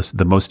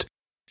 The most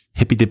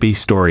hippy-dippy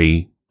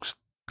story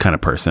kind of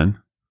person,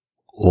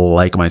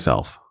 like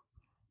myself,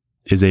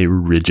 is a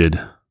rigid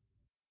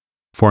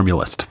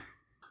formalist,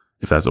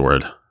 if that's a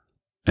word.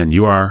 And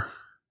you are,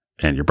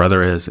 and your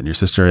brother is, and your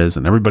sister is,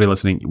 and everybody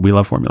listening, we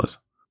love formulas.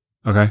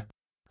 Okay?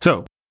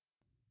 So,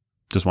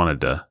 just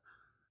wanted to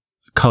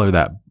color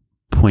that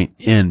point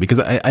in, because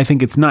I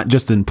think it's not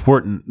just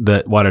important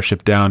that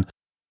Watership Down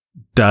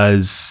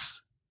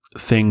does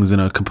things in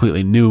a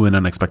completely new and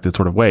unexpected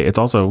sort of way. It's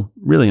also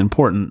really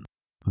important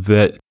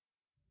that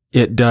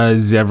it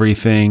does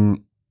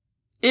everything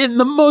in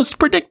the most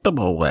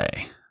predictable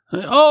way.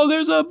 Oh,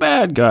 there's a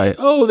bad guy.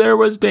 Oh, there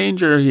was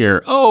danger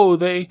here. Oh,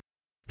 they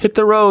hit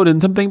the road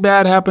and something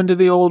bad happened to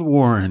the old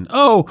Warren.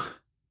 Oh,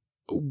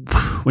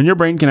 when your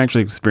brain can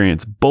actually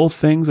experience both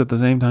things at the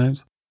same time,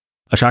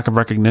 a shock of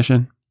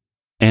recognition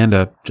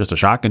and just a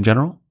shock in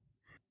general.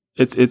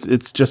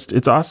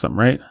 It's awesome,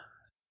 right?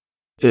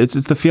 It's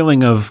the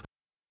feeling of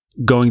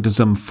going to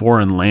some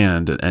foreign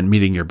land and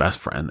meeting your best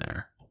friend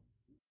there.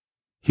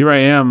 Here I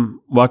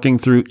am walking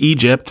through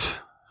Egypt.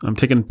 I'm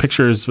taking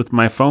pictures with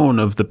my phone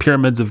of the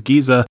pyramids of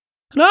Giza.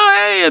 And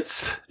hey,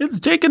 it's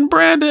Jake and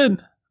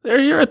Brandon.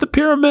 They're here at the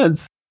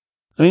pyramids.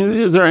 I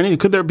mean,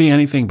 could there be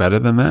anything better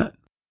than that?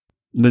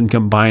 Than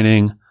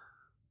combining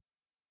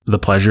the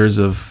pleasures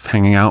of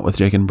hanging out with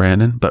Jake and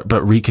Brandon, but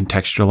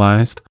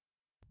recontextualized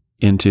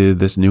into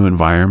this new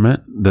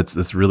environment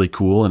that's really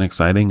cool and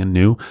exciting and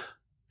new.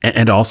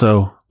 And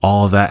also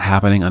all of that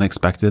happening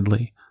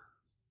unexpectedly.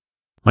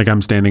 Like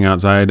I'm standing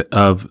outside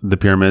of the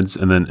pyramids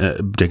and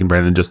then Jake and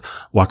Brandon just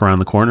walk around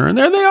the corner and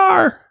there they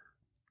are.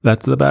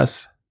 That's the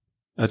best.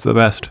 That's the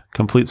best.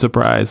 Complete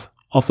surprise.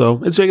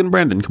 Also, it's Jake and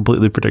Brandon,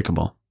 completely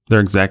predictable. They're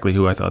exactly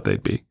who I thought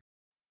they'd be.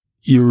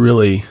 You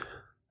really,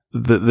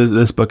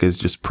 this book is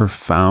just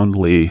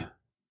profoundly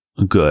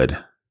good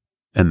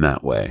in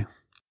that way.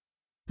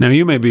 Now,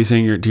 you may be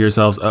saying to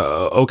yourselves,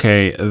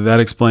 okay, that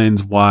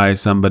explains why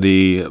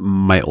somebody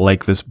might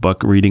like this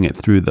book reading it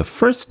through the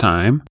first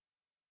time.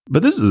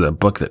 But this is a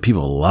book that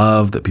people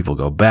love, that people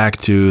go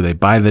back to. They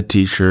buy the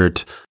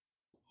t-shirt.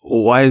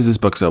 Why is this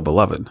book so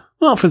beloved?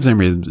 Well, for the same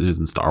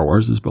reason Star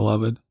Wars is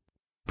beloved.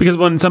 Because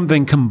when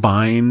something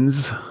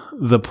combines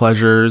the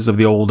pleasures of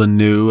the old and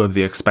new, of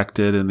the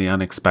expected and the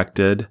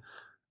unexpected,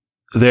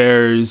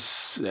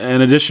 there's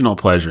an additional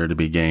pleasure to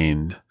be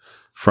gained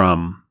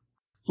from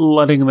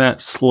letting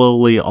that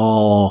slowly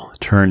all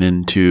turn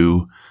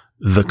into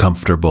the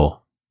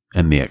comfortable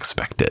and the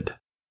expected.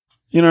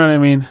 You know what I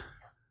mean?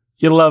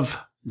 You love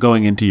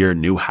going into your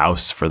new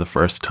house for the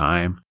first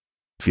time.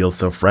 It feels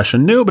so fresh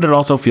and new, but it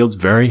also feels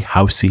very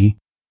housey.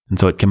 And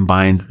so it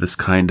combines this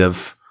kind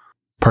of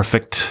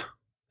perfect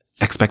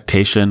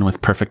expectation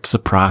with perfect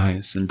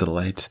surprise and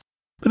delight.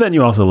 But then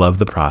you also love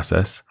the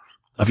process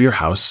of your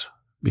house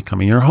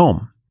becoming your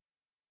home.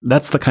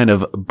 That's the kind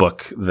of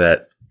book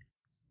that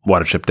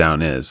Watership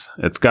Down is.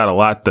 It's got a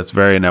lot that's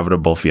very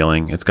inevitable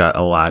feeling. It's got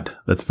a lot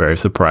that's very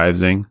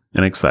surprising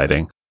and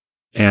exciting.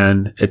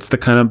 And it's the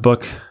kind of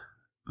book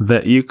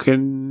that you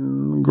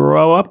can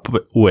grow up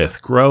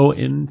with, grow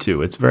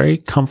into. It's very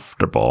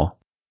comfortable.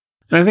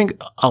 And I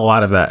think a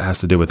lot of that has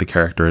to do with the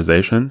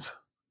characterizations.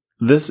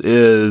 This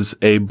is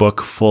a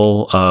book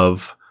full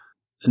of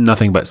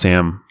nothing but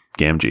Sam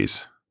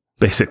Gamgees,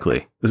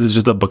 basically. This is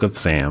just a book of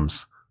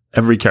Sams.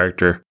 Every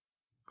character,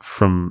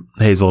 from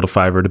Hazel to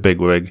Fiver to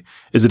Bigwig,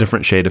 is a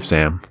different shade of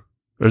Sam.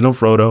 There's no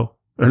Frodo.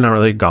 There's not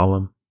really a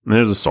Gollum. And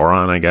there's a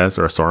Sauron, I guess,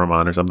 or a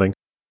Saruman or something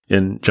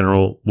in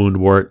General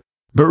Woundwort.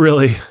 But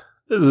really,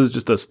 this is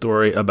just a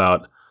story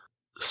about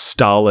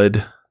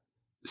stolid,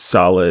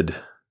 solid,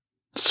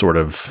 sort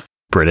of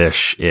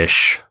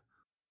British-ish,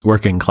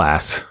 working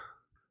class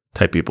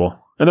type people.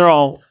 And they're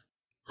all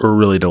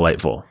really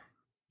delightful.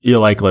 You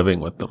like living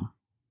with them.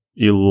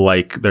 You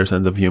like their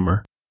sense of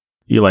humor.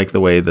 You like the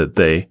way that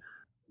they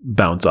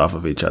bounce off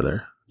of each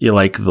other. You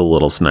like the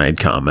little snide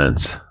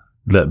comments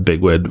that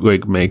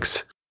Bigwig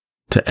makes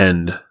to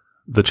end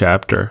the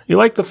chapter. You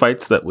like the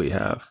fights that we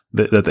have,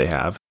 that they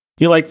have.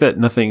 You like that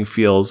nothing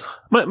feels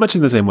much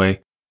in the same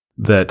way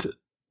that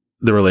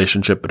the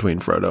relationship between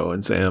Frodo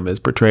and Sam is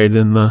portrayed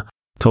in the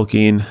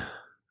Tolkien,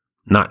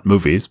 not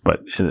movies,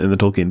 but in the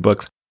Tolkien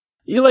books.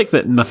 You like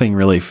that nothing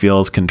really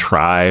feels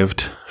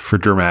contrived for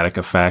dramatic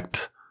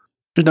effect.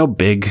 There's no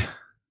big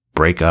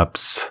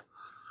breakups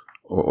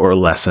or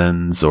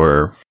lessons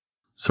or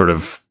sort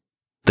of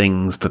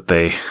things that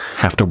they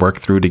have to work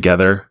through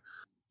together.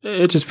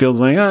 It just feels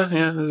like,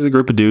 there's a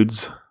group of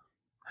dudes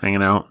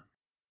hanging out.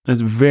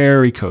 It's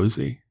very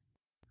cozy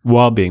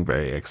while being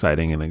very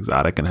exciting and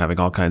exotic and having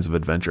all kinds of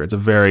adventure. It's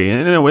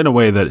in a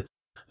way that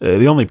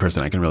the only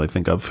person I can really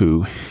think of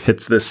who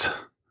hits this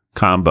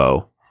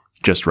combo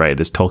just right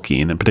is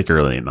Tolkien, and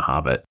particularly in The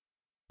Hobbit.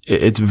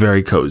 It's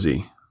very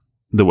cozy,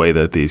 the way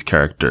that these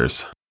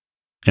characters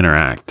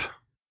interact.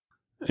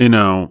 You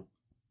know,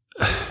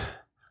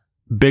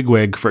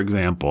 Bigwig, for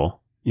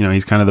example,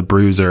 he's kind of the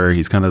bruiser,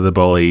 he's kind of the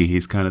bully,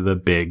 he's kind of the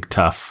big,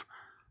 tough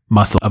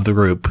muscle of the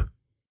group.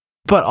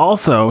 But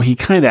also, he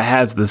kind of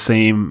has the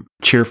same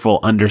cheerful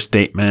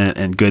understatement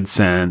and good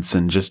sense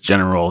and just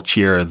general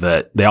cheer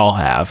that they all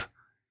have.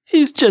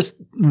 He's just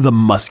the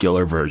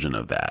muscular version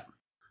of that.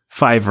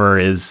 Fiver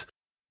is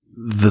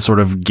the sort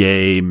of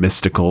gay,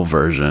 mystical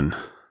version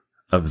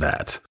of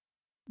that.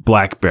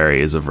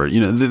 Blackberry is a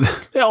version.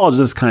 They all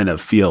just kind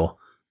of feel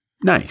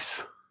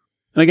nice.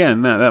 And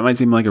again, that might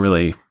seem like a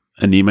really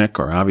anemic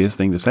or obvious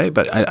thing to say,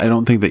 but I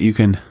don't think that you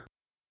can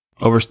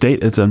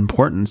overstate its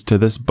importance to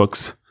this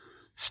book's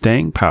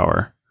staying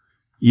power.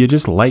 You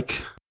just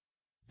like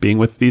being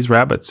with these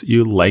rabbits.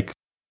 You like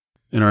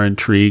and are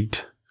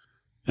intrigued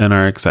and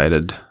are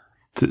excited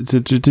to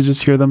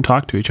just hear them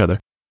talk to each other,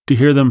 to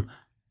hear them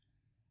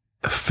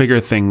figure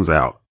things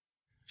out.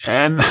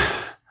 And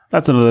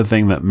that's another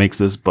thing that makes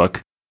this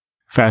book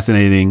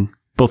fascinating,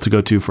 both to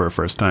go to for a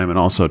first time and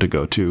also to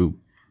go to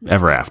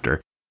ever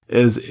after,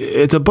 is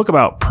it's a book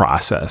about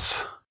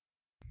process.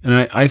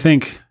 And I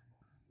think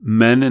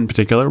men in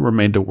particular were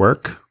made to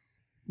work.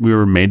 We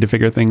were made to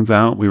figure things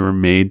out. We were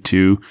made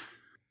to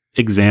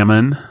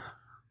examine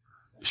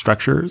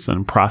structures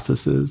and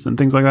processes and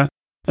things like that.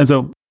 And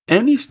so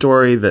any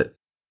story that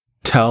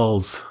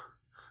tells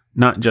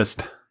not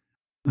just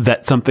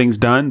that something's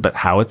done, but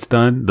how it's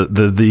done,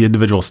 the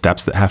individual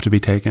steps that have to be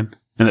taken,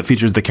 and that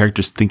features the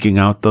characters thinking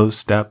out those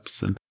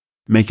steps and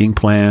making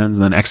plans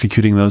and then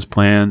executing those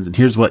plans. And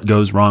here's what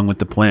goes wrong with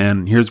the plan.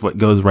 And here's what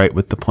goes right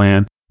with the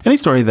plan. Any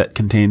story that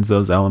contains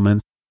those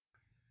elements,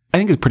 I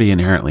think is pretty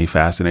inherently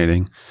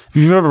fascinating. If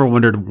you've ever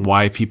wondered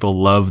why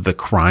people love the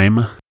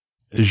crime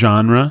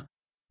genre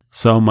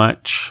so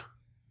much,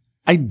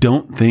 I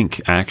don't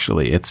think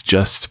actually it's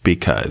just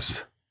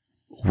because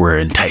we're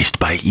enticed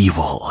by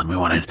evil and we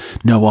want to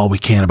know all we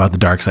can about the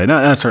dark side.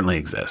 No, that certainly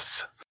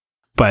exists.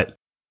 But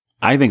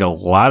I think a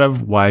lot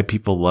of why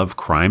people love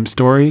crime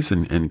stories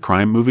and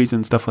crime movies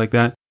and stuff like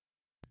that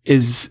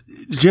is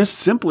just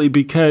simply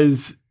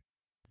because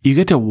you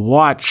get to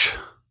watch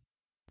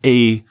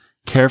a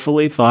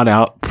carefully thought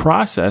out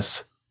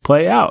process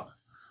play out.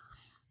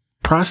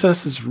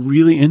 Process is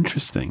really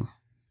interesting.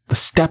 The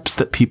steps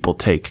that people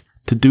take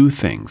to do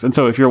things. And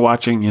so if you're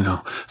watching,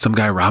 some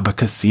guy rob a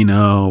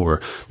casino,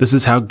 or this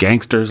is how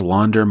gangsters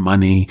launder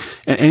money,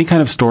 and any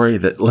kind of story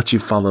that lets you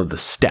follow the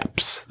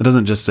steps, it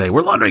doesn't just say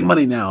we're laundering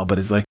money now, but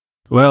it's like,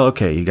 well,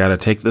 okay, you got to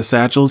take the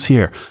satchels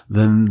here.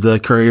 Then the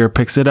courier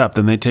picks it up.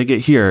 Then they take it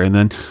here. And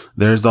then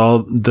there's all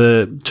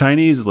the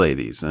Chinese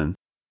ladies, and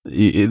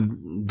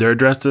they're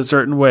dressed a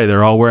certain way.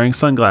 They're all wearing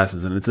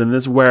sunglasses, and it's in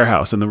this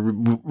warehouse. And the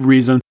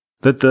reason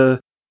that the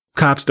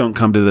cops don't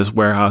come to this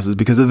warehouse is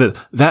because of it.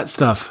 That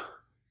stuff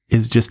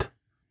is just,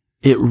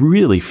 it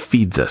really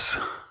feeds us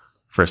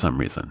for some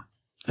reason.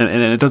 And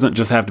it doesn't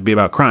just have to be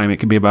about crime. It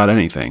can be about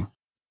anything.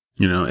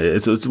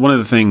 It's one of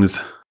the things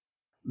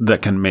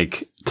that can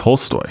make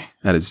Tolstoy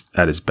at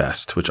his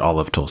best, which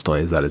all of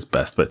Tolstoy is at his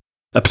best, but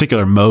a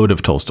particular mode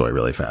of Tolstoy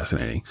really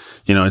fascinating.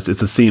 It's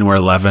a scene where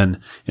Levin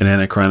in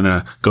Anna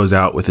Karenina goes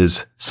out with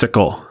his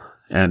sickle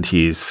and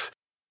he's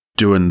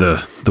doing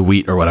the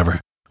wheat or whatever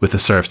with the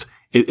serfs.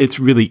 It's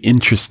really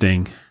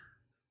interesting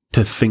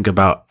to think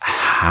about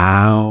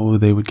how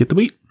they would get the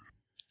wheat.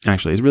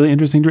 Actually, it's really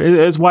interesting.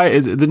 It's why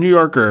the New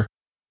Yorker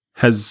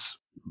has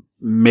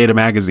made a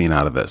magazine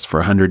out of this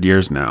for 100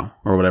 years now,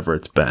 or whatever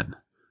it's been.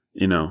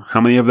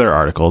 How many of their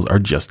articles are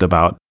just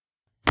about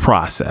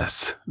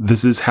process?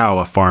 This is how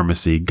a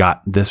pharmacy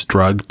got this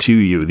drug to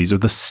you. These are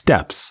the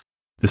steps.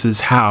 This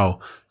is how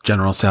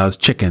General Tso's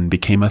chicken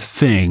became a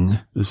thing.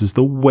 This is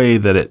the way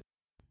that it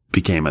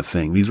became a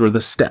thing. These were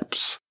the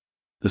steps.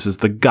 This is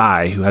the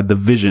guy who had the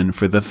vision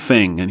for the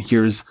thing, and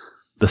here's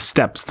the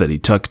steps that he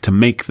took to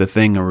make the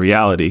thing a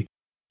reality.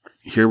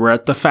 Here we're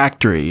at the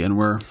factory, and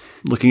we're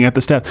looking at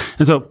the steps.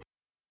 And so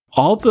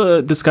all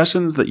the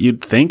discussions that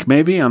you'd think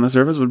maybe on the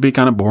surface would be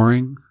kind of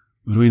boring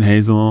between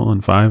Hazel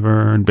and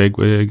Fiver and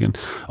Bigwig and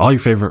all your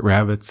favorite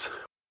rabbits.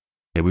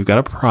 Hey, we've got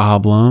a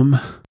problem.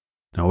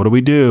 Now what do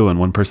we do? And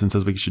one person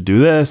says we should do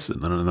this,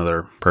 and then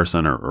another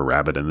person, or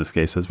rabbit in this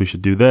case, says we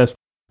should do this.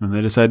 And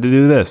they decide to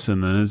do this,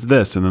 and then it's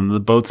this, and then the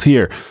boat's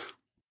here.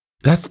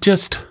 That's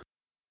just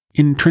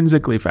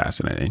intrinsically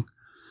fascinating.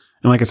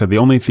 And like I said, the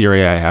only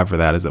theory I have for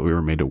that is that we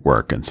were made to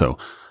work. And so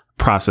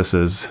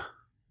processes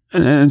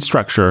and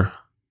structure,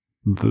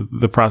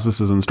 the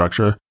processes and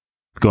structure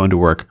going to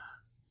work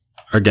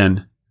are,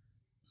 again,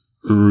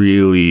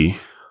 really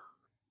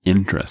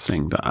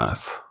interesting to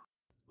us.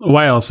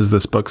 Why else is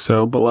this book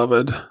so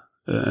beloved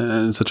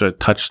and such a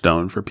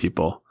touchstone for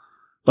people?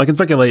 Well, I can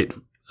speculate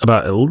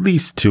about at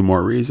least two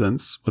more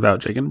reasons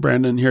without Jake and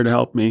Brandon here to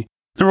help me.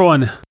 Number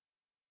one,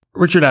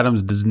 Richard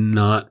Adams does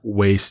not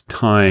waste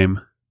time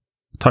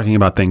talking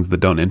about things that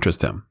don't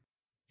interest him.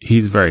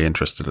 He's very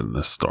interested in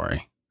this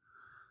story.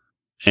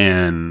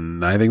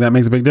 And I think that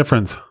makes a big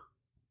difference.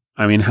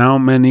 I mean, how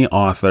many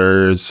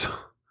authors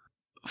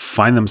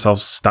find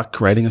themselves stuck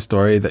writing a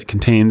story that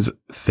contains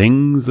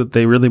things that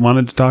they really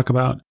wanted to talk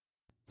about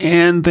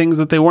and things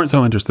that they weren't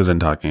so interested in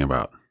talking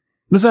about?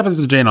 This happens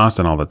to Jane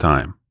Austen all the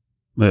time.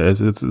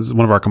 It's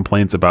one of our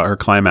complaints about her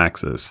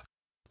climaxes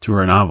to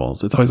her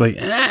novels. It's always like,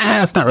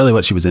 that's not really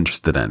what she was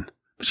interested in.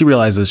 But she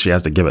realizes she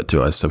has to give it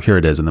to us, so here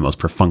it is in the most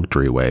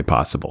perfunctory way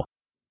possible.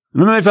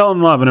 And then they fell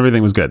in love and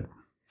everything was good.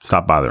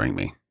 Stop bothering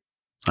me.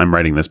 I'm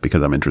writing this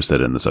because I'm interested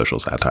in the social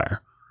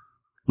satire.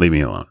 Leave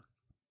me alone.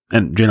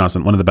 And Jane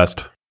Austen, one of the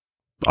best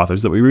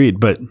authors that we read,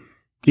 but you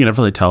can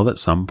never really tell that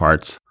some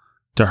parts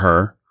to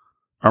her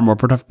are more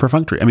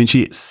perfunctory. I mean,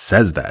 she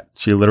says that.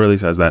 She literally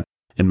says that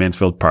in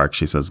Mansfield Park.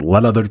 She says,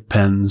 let other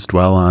pens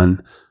dwell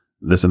on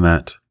this and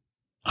that.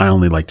 I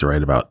only like to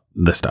write about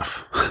this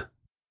stuff.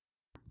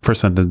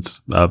 First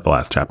sentence of the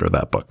last chapter of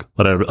that book.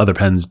 Let other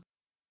pens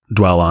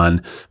dwell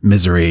on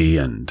misery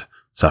and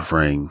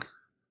suffering.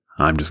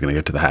 I'm just going to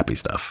get to the happy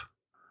stuff.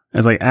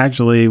 It's like,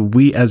 actually,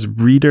 we as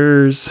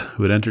readers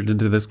who had entered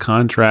into this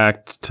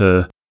contract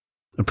to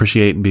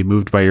appreciate and be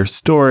moved by your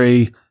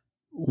story,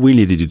 we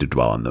needed you to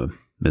dwell on the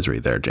misery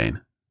there,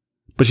 Jane.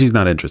 But she's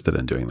not interested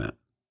in doing that,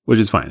 which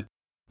is fine.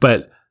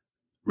 But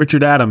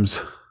Richard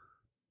Adams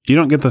You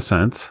don't get the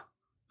sense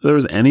there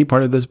was any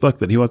part of this book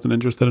that he wasn't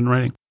interested in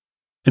writing.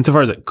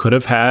 Insofar as it could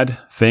have had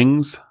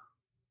things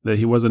that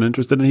he wasn't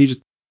interested in, he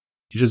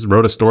just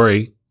wrote a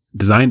story,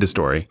 designed a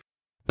story,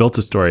 built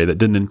a story that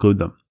didn't include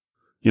them.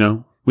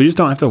 We just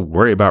don't have to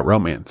worry about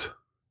romance.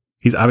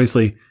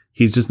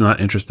 He's just not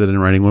interested in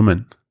writing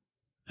women.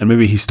 And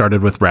maybe he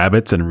started with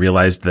rabbits and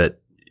realized that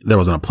there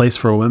wasn't a place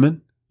for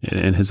women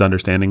in his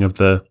understanding of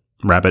the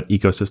rabbit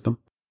ecosystem.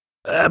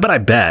 But I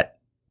bet,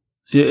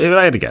 if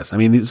I had to guess,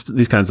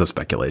 these kinds of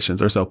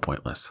speculations are so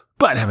pointless.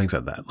 But having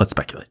said that, let's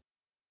speculate.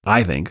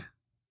 I think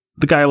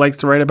the guy likes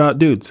to write about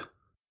dudes.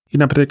 He's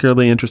not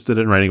particularly interested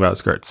in writing about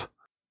skirts.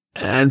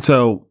 And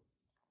so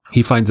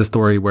he finds a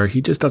story where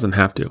he just doesn't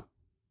have to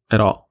at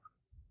all.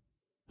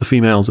 The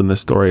females in this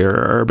story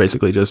are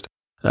basically just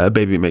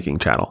baby-making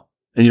chattel.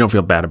 And you don't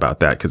feel bad about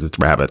that because it's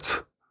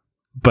rabbits.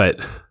 But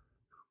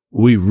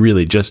we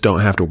really just don't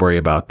have to worry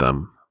about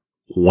them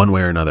one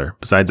way or another,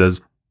 besides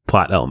as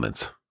plot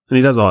elements. And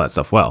he does all that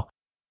stuff well.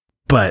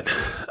 But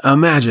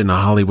imagine a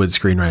Hollywood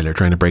screenwriter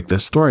trying to break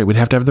this story. We'd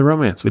have to have the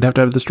romance. We'd have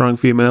to have the strong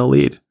female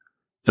lead.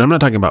 And I'm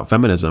not talking about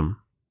feminism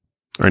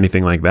or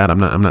anything like that. I'm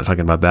not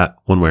talking about that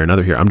one way or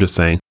another here. I'm just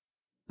saying,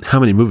 how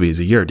many movies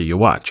a year do you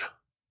watch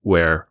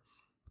where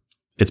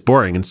it's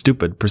boring and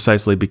stupid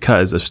precisely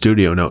because a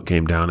studio note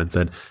came down and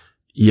said,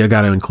 you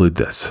got to include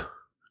this.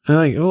 And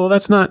I'm like, well,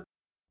 that's not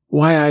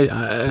why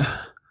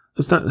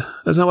that's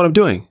not what I'm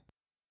doing.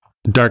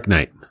 Dark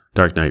Knight,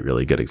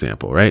 really good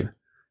example, right?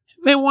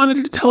 They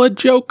wanted to tell a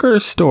Joker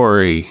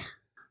story.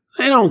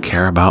 They don't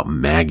care about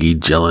Maggie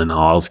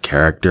Gyllenhaal's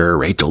character,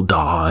 Rachel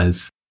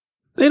Dawes.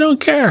 They don't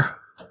care.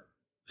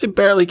 They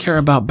barely care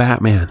about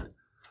Batman.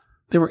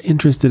 They were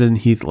interested in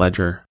Heath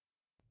Ledger.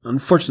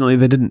 Unfortunately,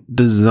 they didn't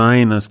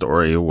design a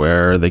story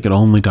where they could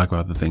only talk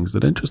about the things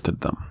that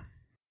interested them.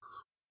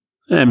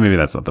 And maybe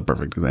that's not the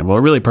perfect example.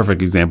 A really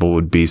perfect example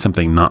would be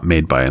something not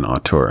made by an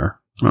auteur.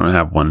 I don't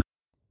have one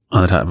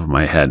on the top of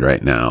my head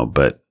right now,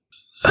 but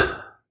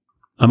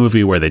a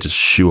movie where they just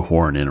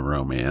shoehorn in a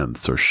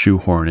romance or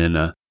shoehorn in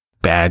a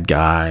bad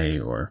guy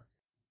or,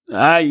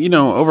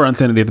 over on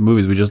Sanity at the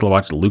Movies, we just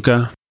watched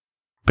Luca,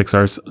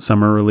 Pixar's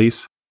summer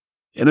release.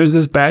 And there's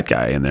this bad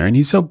guy in there and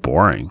he's so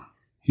boring.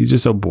 He's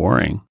just so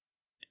boring.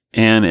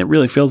 And it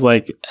really feels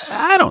like,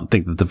 I don't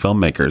think that the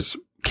filmmakers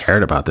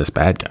cared about this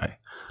bad guy.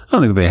 I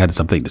don't think they had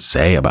something to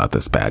say about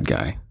this bad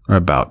guy or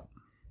about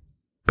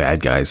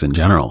bad guys in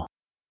general.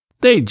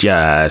 They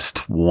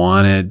just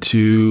wanted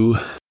to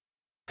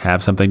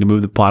have something to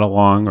move the plot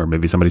along. Or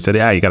maybe somebody said,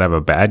 yeah, you got to have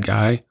a bad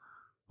guy.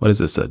 What is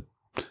this, a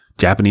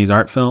Japanese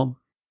art film?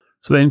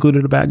 So they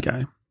included a bad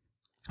guy.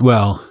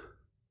 Well,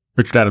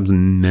 Richard Adams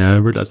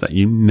never does that.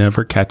 You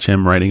never catch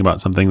him writing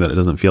about something that it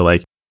doesn't feel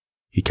like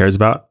he cares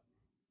about,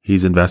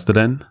 he's invested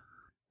in,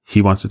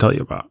 he wants to tell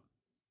you about.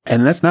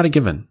 And that's not a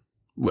given.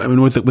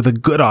 With a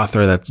good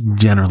author, that's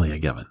generally a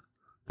given.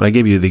 But I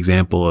gave you the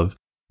example of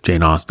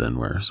Jane Austen,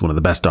 where she's one of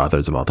the best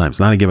authors of all time. It's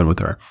not a given with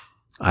her.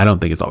 I don't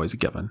think it's always a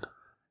given.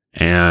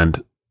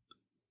 And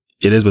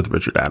it is with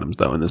Richard Adams,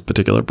 though, in this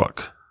particular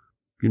book.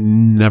 You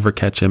never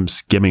catch him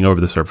skimming over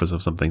the surface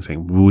of something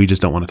saying, we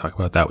just don't want to talk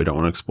about that. We don't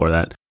want to explore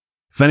that.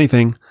 If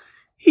anything,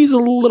 he's a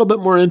little bit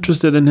more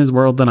interested in his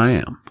world than I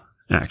am,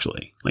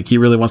 actually. Like, he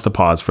really wants to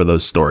pause for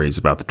those stories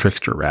about the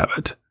trickster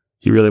rabbit.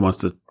 He really wants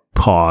to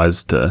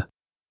pause to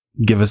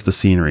give us the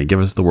scenery,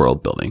 give us the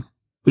world building,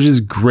 which is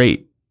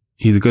great.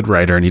 He's a good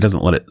writer and he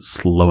doesn't let it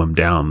slow him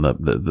down.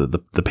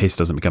 The pace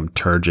doesn't become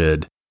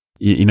turgid.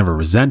 You never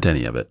resent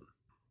any of it.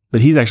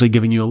 But he's actually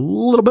giving you a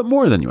little bit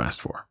more than you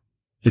asked for,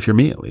 if you're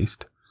me at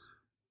least,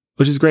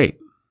 which is great.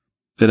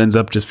 It ends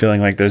up just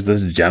feeling like there's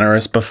this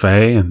generous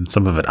buffet and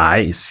some of it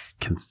I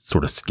can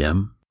sort of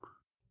skim,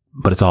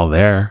 but it's all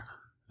there.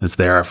 It's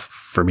there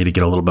for me to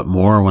get a little bit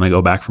more when I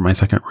go back for my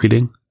second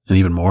reading and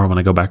even more when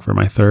I go back for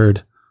my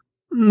third.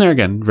 And there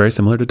again, very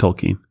similar to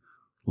Tolkien.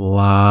 A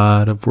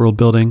lot of world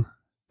building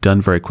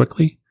done very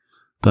quickly,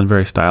 done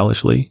very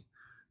stylishly,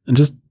 and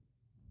just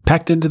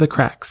packed into the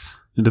cracks,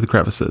 into the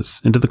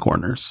crevices, into the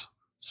corners.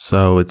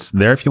 So it's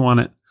there if you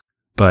want it,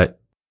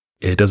 but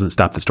it doesn't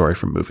stop the story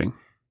from moving.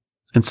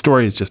 And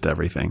story is just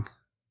everything.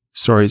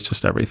 Story is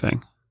just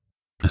everything.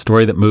 A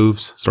story that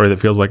moves, a story that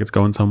feels like it's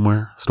going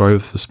somewhere, a story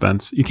with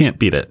suspense. You can't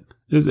beat it.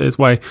 It's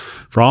why,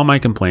 for all my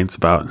complaints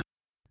about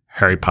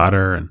Harry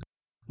Potter and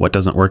what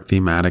doesn't work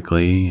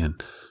thematically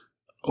and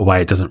why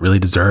it doesn't really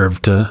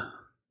deserve to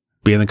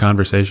be in the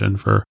conversation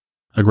for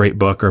a great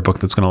book or a book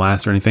that's going to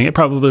last or anything, it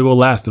probably will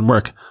last and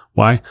work.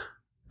 Why?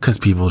 Because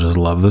people just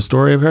love the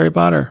story of Harry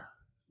Potter.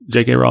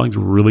 J.K. Rowling's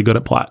really good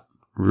at plot,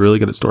 really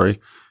good at story.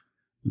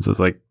 And so it's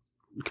like,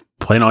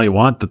 complain all you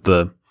want that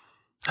the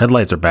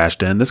headlights are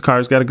bashed in. This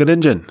car's got a good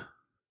engine.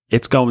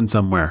 It's going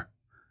somewhere.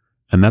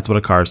 And that's what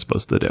a car is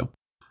supposed to do.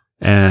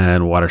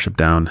 And Watership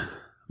Down,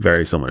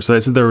 very similar. So I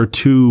said there were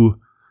two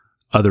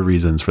other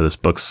reasons for this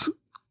book's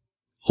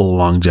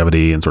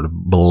longevity and sort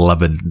of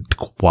beloved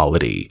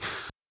quality.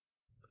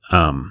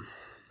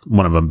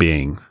 One of them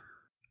being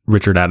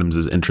Richard Adams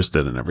is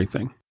interested in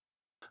everything.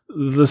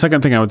 The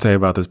second thing I would say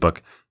about this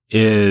book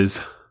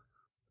is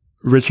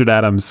Richard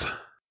Adams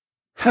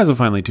has a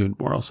finely tuned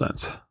moral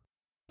sense.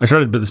 I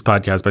started this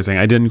podcast by saying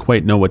I didn't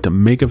quite know what to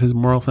make of his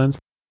moral sense,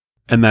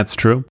 and that's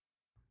true.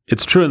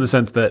 It's true in the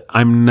sense that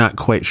I'm not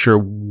quite sure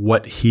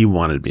what he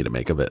wanted me to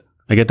make of it.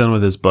 I get done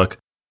with his book,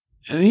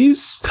 and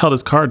he's held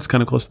his cards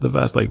kind of close to the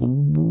vest. Like,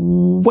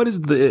 what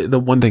is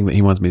the one thing that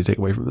he wants me to take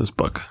away from this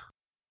book?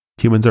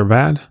 Humans are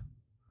bad.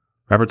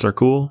 Rabbits are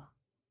cool.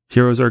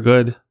 Heroes are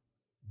good.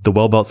 The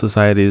well-built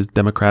society is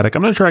democratic.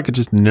 I'm not sure I could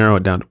just narrow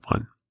it down to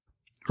one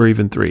or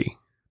even three.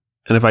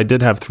 And if I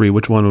did have three,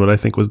 which one would I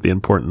think was the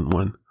important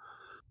one?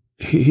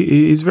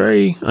 He's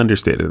very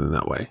understated in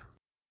that way.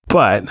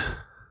 But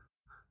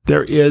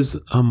there is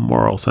a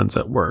moral sense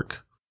at work.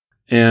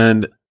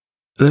 And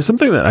there's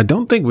something that I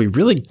don't think we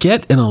really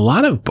get in a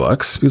lot of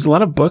books, because a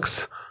lot of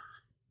books,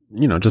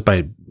 just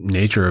by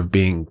nature of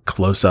being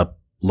close-up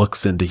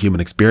looks into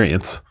human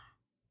experience,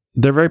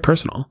 they're very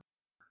personal.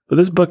 But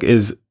this book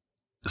is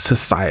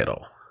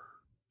societal.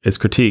 Its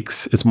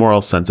critiques, its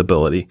moral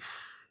sensibility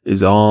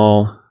is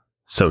all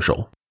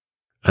social.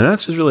 And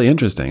that's just really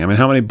interesting. I mean,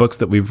 how many books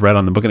that we've read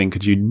on the booking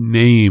could you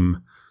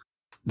name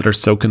that are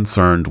so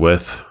concerned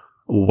with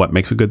what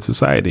makes a good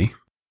society?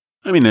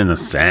 I mean, in a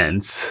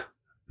sense,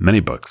 many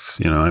books,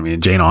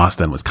 Jane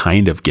Austen was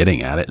kind of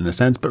getting at it in a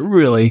sense, but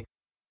really,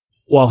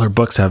 while her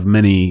books have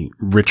many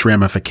rich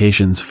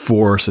ramifications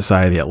for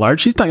society at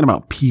large, she's talking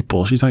about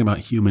people. She's talking about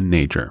human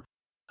nature,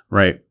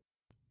 right?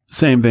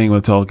 Same thing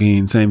with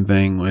Tolkien, same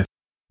thing with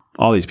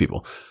all these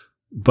people.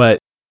 But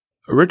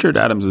Richard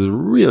Adams is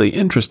really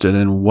interested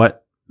in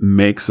what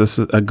makes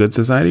a good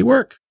society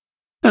work.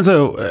 And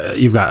so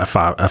you've got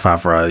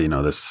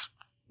Afafra, this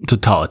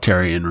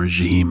totalitarian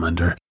regime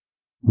under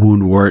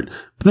Woundwort.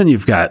 But then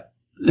you've got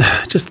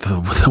just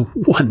the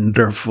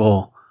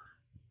wonderful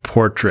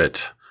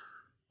portrait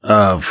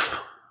of,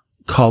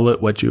 call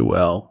it what you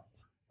will,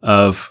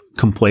 of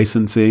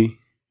complacency,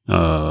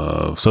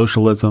 of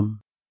socialism,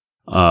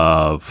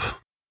 of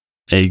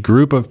a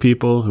group of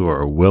people who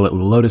are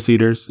lotus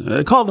eaters.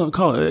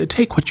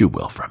 Take what you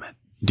will from it,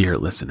 dear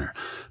listener.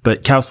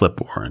 But Cowslip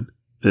Warren,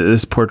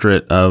 this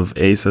portrait of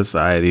a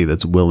society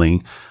that's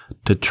willing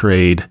to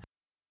trade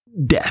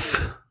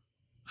death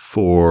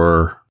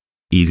for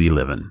easy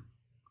living.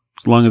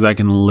 As long as I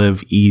can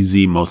live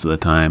easy most of the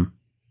time,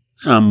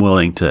 I'm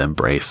willing to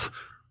embrace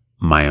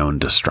my own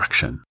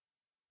destruction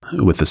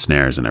with the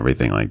snares and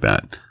everything like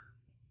that.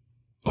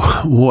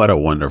 What a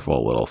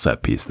wonderful little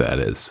set piece that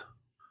is.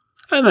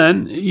 And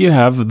then you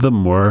have the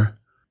more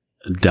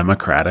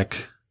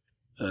democratic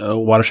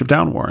Watership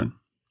Down Warren.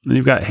 And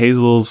you've got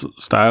Hazel's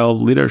style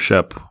of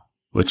leadership,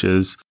 which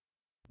is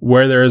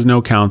where there is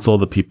no counsel,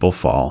 the people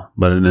fall.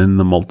 But in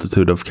the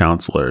multitude of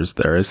counselors,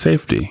 there is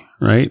safety,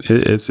 right?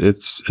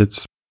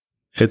 It's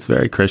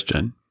very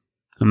Christian.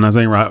 I'm not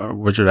saying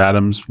Richard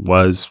Adams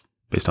was,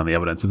 based on the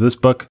evidence of this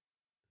book,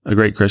 a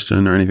great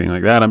Christian or anything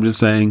like that. I'm just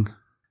saying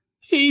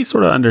he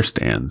sort of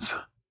understands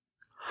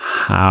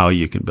how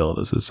you can build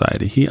a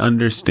society. He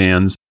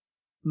understands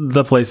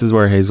the places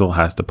where Hazel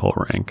has to pull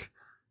rank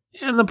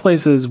and the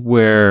places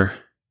where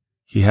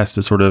he has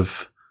to sort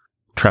of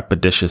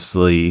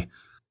trepidatiously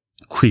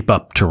creep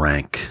up to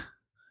rank.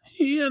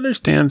 He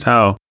understands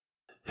how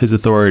his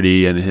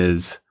authority and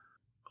his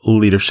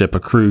leadership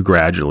accrue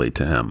gradually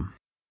to him.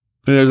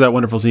 There's that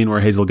wonderful scene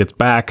where Hazel gets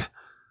back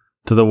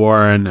to the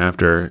Warren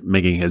after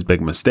making his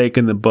big mistake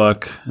in the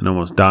book and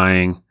almost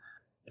dying.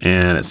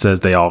 And it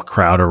says they all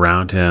crowd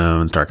around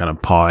him and start kind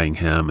of pawing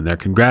him, and they're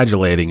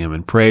congratulating him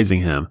and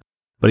praising him.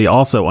 But he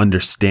also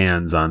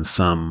understands on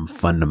some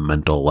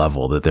fundamental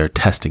level that they're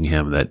testing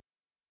him, that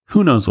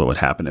who knows what would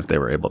happen if they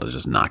were able to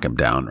just knock him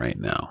down right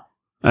now.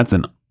 That's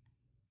an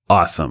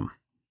awesome,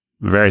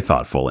 very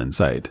thoughtful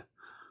insight.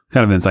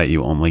 Kind of insight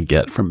you only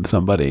get from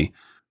somebody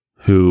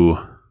who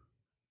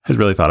has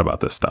really thought about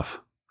this stuff.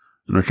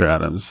 And Richard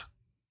Adams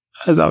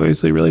has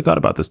obviously really thought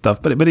about this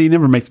stuff, but he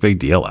never makes a big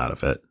deal out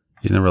of it.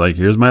 He's never like,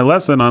 here's my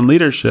lesson on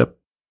leadership.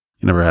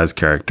 He never has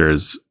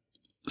characters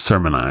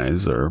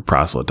sermonize or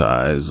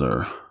proselytize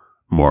or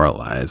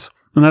moralize.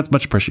 And that's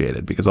much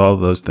appreciated, because all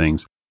of those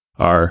things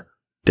are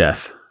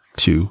death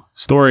to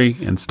story,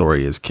 and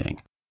story is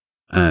king.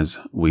 As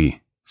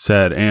we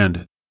said,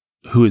 and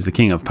who is the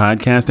king of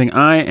podcasting?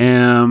 I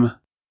am.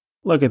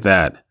 Look at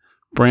that.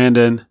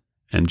 Brandon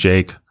and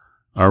Jake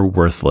are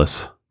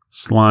worthless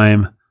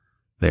slime.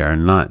 They are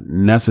not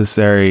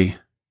necessary.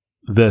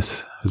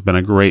 This has been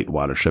a great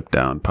Watership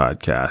Down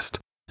podcast.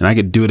 And I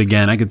could do it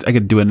again. I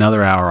could do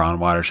another hour on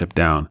Watership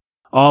Down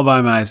all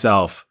by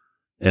myself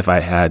if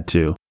I had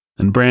to.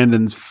 And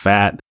Brandon's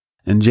fat,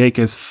 and Jake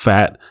is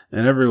fat,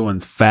 and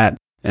everyone's fat,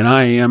 and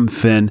I am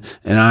thin,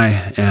 and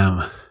I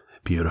am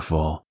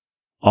beautiful.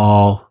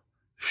 All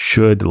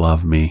should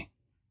love me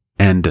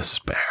and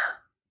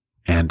despair.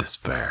 And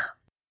despair.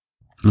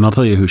 And I'll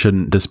tell you who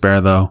shouldn't despair,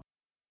 though,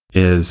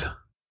 is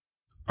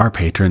our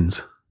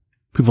patrons.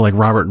 People like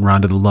Robert and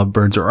Rhonda the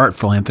Lovebirds, or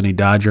Artful Anthony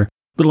Dodger,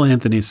 Little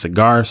Anthony's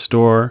Cigar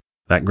Store,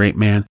 that great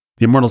man,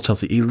 the Immortal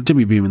Chelsea E,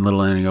 Jimmy Beam and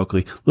Little Annie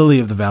Oakley, Lily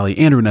of the Valley,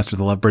 Andrew Nestor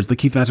the Lovebirds, the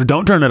Keith Master,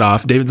 Don't Turn It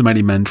Off, David's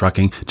Mighty Men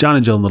Trucking, John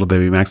and Jill and Little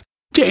Baby Max,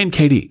 Jay and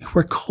Katie,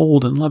 we're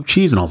cold and love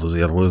cheese, and also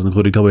the other Lewis,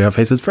 including Till We Have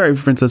Faces, Fairy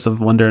Princess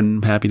of Wonder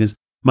and Happiness,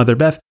 Mother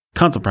Beth,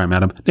 Consul Prime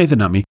Adam, Nathan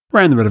Not Me,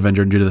 Ryan the Red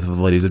Avenger, and Judith of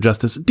the Ladies of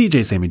Justice,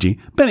 DJ Sammy G,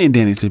 Benny and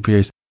Danny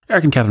Superiors,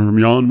 Eric and Catherine from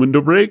Yawn Window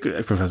Break,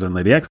 Professor and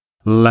Lady X,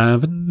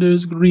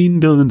 Lavender's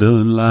green, Dylan,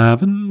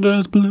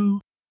 Lavender's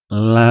blue,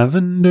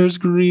 Lavender's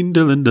green,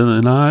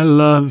 Dylan, I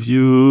love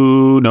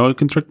you. Noah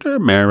Constrictor,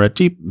 Mara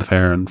Jeep, the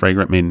fair and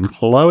fragrant maiden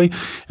Chloe,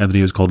 Anthony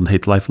who's cold and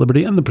hates life,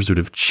 liberty, and the pursuit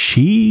of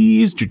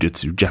cheese,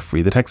 Jujitsu,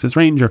 Jeffrey, the Texas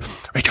Ranger,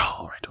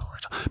 Rachel,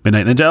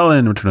 Midnight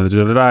Nigella, Return of the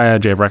Jedi,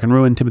 Jay of Rack and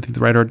Ruin, Timothy the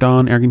Writer,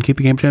 Dawn, Eric and Keith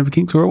the Game Champion,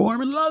 Kings who are warm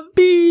and love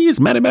bees,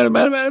 Batman,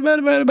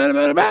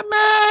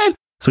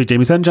 Sweet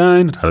Jamie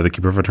Sunshine, Tyler the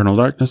Keeper of Eternal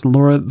Darkness,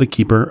 Laura the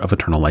Keeper of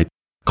Eternal Light,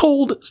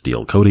 Cold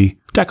Steel Cody,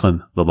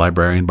 Declan the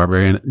Librarian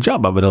Barbarian,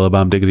 John Bobadilla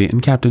Bomb Diggity,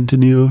 and Captain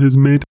Tennille his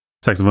mate,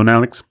 Saxophone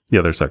Alex, the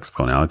other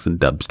Saxophone Alex, and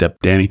Dubstep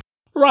Danny,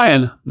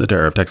 Ryan the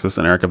Terror of Texas,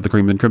 and Eric of the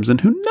Cream and Crimson,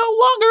 who no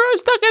longer are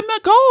stuck in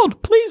the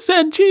cold. Please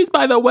send cheese,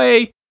 by the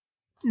way.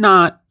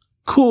 Not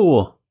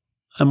cool.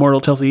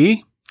 Immortal Chelsea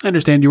E, I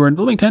understand you were in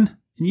Bloomington,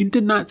 and you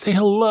did not say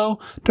hello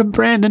to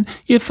Brandon.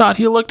 You thought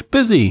he looked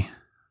busy.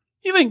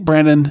 You think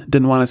Brandon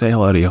didn't want to say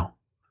hello to you?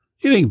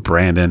 You think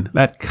Brandon,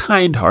 that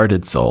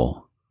kind-hearted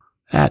soul,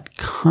 didn't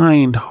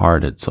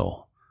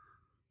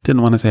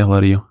want to say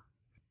hello to you?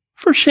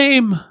 For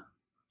shame,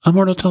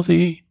 Immortal Chelsea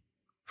E.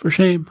 For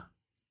shame.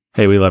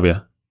 Hey, we love you.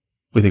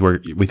 We think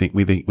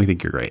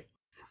you're great.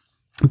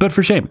 But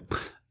for shame.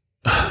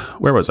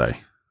 Where was I?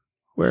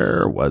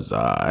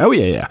 Oh,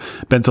 yeah.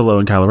 Ben Solo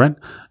and Kylo Ren.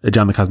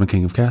 John the Cosmic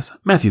King of Chaos.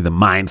 Matthew the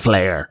Mind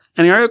Flayer.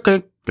 Anyway,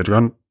 okay. Good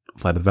run.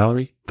 Flight of the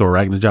Valerie. Thor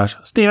Ragnar Josh.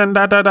 Stephen ...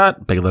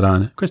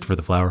 Bigeladon. Christopher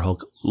the Flower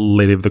Hulk.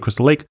 Lady of the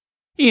Crystal Lake.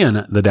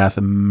 Ian the Death.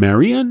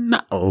 Marion.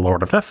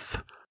 Lord of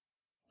Death.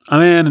 A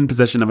man in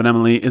possession of an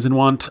Emily is in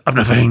want of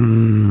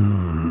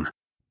nothing.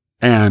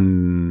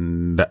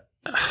 And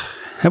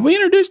have we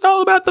introduced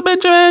all about the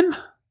Benjamin?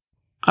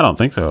 I don't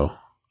think so.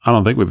 I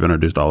don't think we've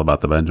introduced all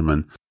about the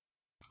Benjamin.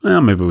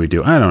 Well, maybe we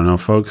do. I don't know,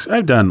 folks.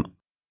 I've done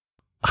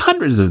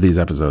hundreds of these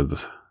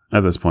episodes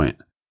at this point,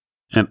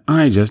 and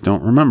I just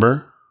don't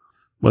remember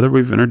whether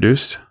we've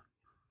introduced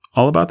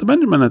all about the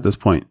Benjamin at this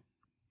point.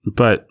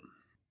 But,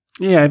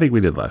 yeah, I think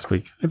we did last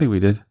week. I think we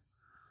did.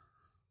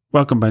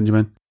 Welcome,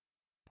 Benjamin.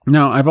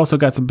 Now, I've also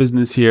got some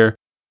business here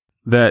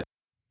that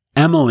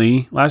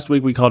Emily, last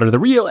week we called her the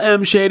real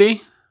M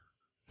Shady.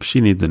 She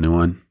needs a new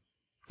one.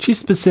 She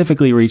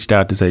specifically reached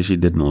out to say she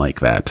didn't like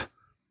that,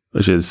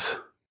 which is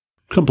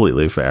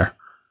completely fair,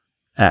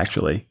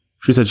 actually.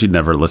 She said she'd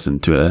never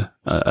listened to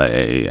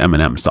a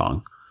Eminem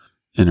song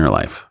in her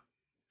life.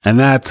 And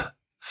that's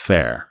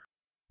fair.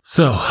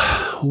 So,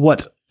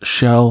 what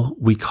shall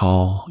we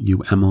call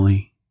you,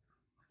 Emily?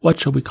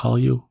 What shall we call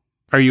you?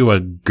 Are you a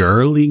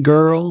girly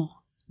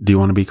girl? Do you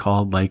want to be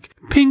called like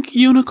Pink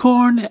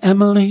Unicorn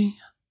Emily?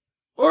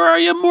 Or are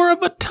you more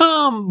of a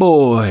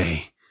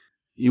tomboy?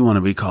 You want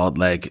to be called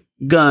like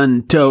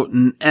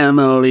Gun-Totin'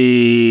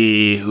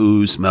 Emily,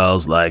 who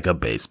smells like a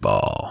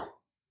baseball.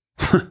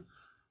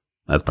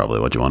 That's probably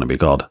what you want to be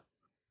called.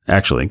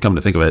 Actually, come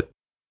to think of it,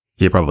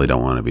 you probably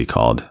don't want to be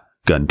called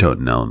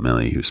Gun-Totin'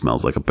 Emily, who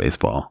smells like a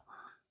baseball.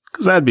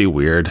 Because that'd be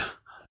weird.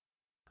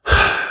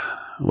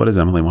 What does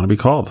Emily want to be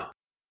called?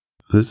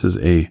 This is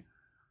a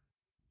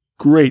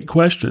great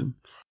question.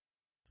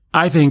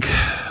 I think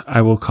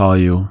I will call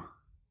you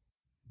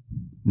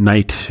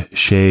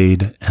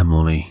Nightshade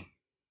Emily.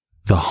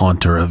 The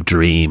Haunter of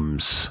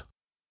Dreams.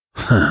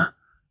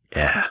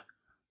 Yeah,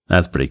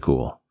 that's pretty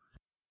cool.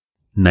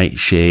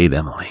 Nightshade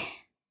Emily.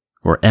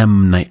 Or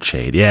M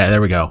Nightshade. Yeah,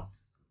 there we go.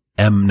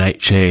 M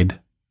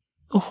Nightshade.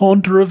 The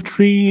Haunter of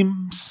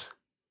Dreams.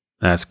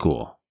 That's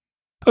cool.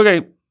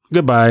 Okay,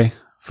 goodbye,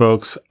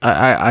 folks.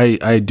 I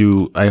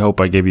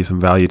hope I gave you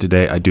some value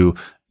today. I do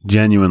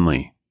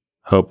genuinely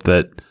hope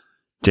that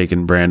Jake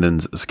and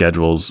Brandon's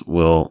schedules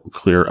will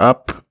clear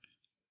up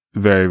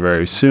very,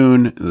 very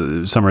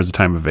soon. Summer is a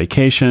time of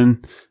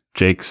vacation.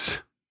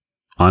 Jake's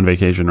on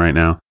vacation right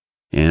now.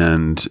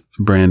 And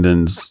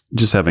Brandon's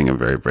just having a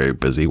very, very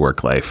busy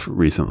work life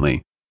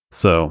recently.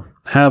 So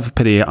have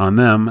pity on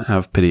them.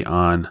 Have pity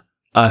on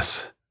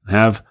us.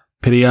 Have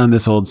pity on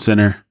this old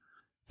sinner.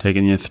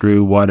 Taking you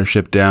through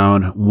Watership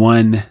down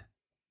one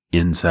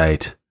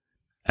insight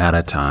at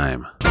a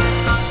time.